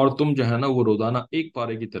 اور تم جو ہے نا وہ روزانہ ایک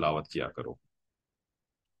پارے کی تلاوت کیا کرو.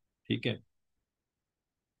 ٹھیک ہے.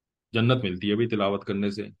 جنت ملتی ہے بھی تلاوت کرنے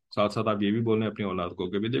سے. ساتھ ساتھ آپ یہ بھی بولیں اپنی اولاد کو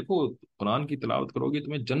کہ بھی دیکھو، قرآن کی تلاوت کرو گی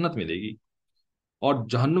تمہیں جنت ملے گی، اور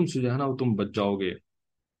جہنم سے جو ہے نا وہ تم بچ جاؤ گے.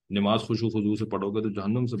 نماز خشوع خضوع سے پڑھو گے تو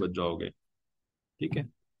جہنم سے بچ جاؤ گے. ٹھیک ہے.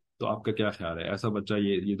 تو آپ کا کیا خیال ہے، ایسا بچہ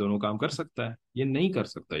یہ دونوں کام کر سکتا ہے؟ یہ نہیں کر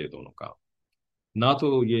سکتا یہ دونوں کام. نہ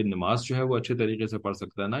تو یہ نماز جو ہے وہ اچھے طریقے سے پڑھ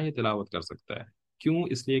سکتا ہے، نہ یہ تلاوت کر سکتا ہے. کیوں؟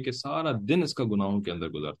 اس لیے کہ سارا دن اس کا گناہوں کے اندر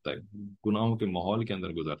گزرتا ہے، گناہوں کے ماحول کے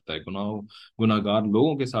اندر گزرتا ہے، گناہ گار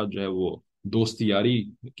لوگوں کے ساتھ جو ہے وہ دوستی یاری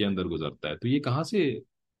کے اندر گزرتا ہے. تو یہ کہاں سے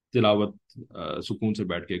تلاوت سکون سے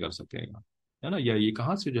بیٹھ کے کر سکے گا؟ ہے نا. یا یہ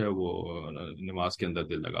کہاں سے جو ہے وہ نماز کے اندر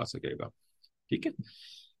دل لگا سکے گا؟ ٹھیک ہے.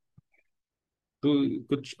 تو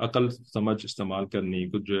کچھ عقل سمجھ استعمال کرنی،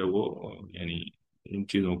 کچھ جو ہے وہ یعنی ان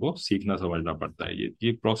چیزوں کو سیکھنا سمجھنا پڑتا ہے.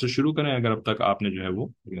 یہ پروسیس شروع کریں. اگر اب تک آپ نے جو ہے وہ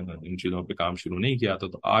ان چیزوں پہ کام شروع نہیں کیا تو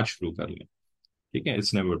آج شروع کر لیں. ٹھیک ہے،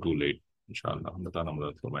 اٹس نیور ٹو لیٹ. ان شاء اللہ بتانا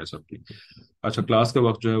مدد فرمائے سب کی. اچھا، کلاس کا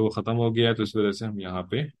وقت جو ہے وہ ختم ہو گیا ہے، تو اس وجہ سے ہم یہاں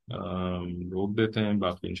پہ روک دیتے ہیں.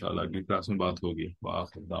 باقی انشاءاللہ اگلی کلاس میں بات ہوگی.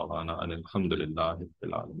 وآخر دعوانا ان الحمد للہ رب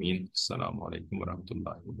العالمین. السلام علیکم ورحمۃ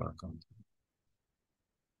اللہ وبرکاتہ.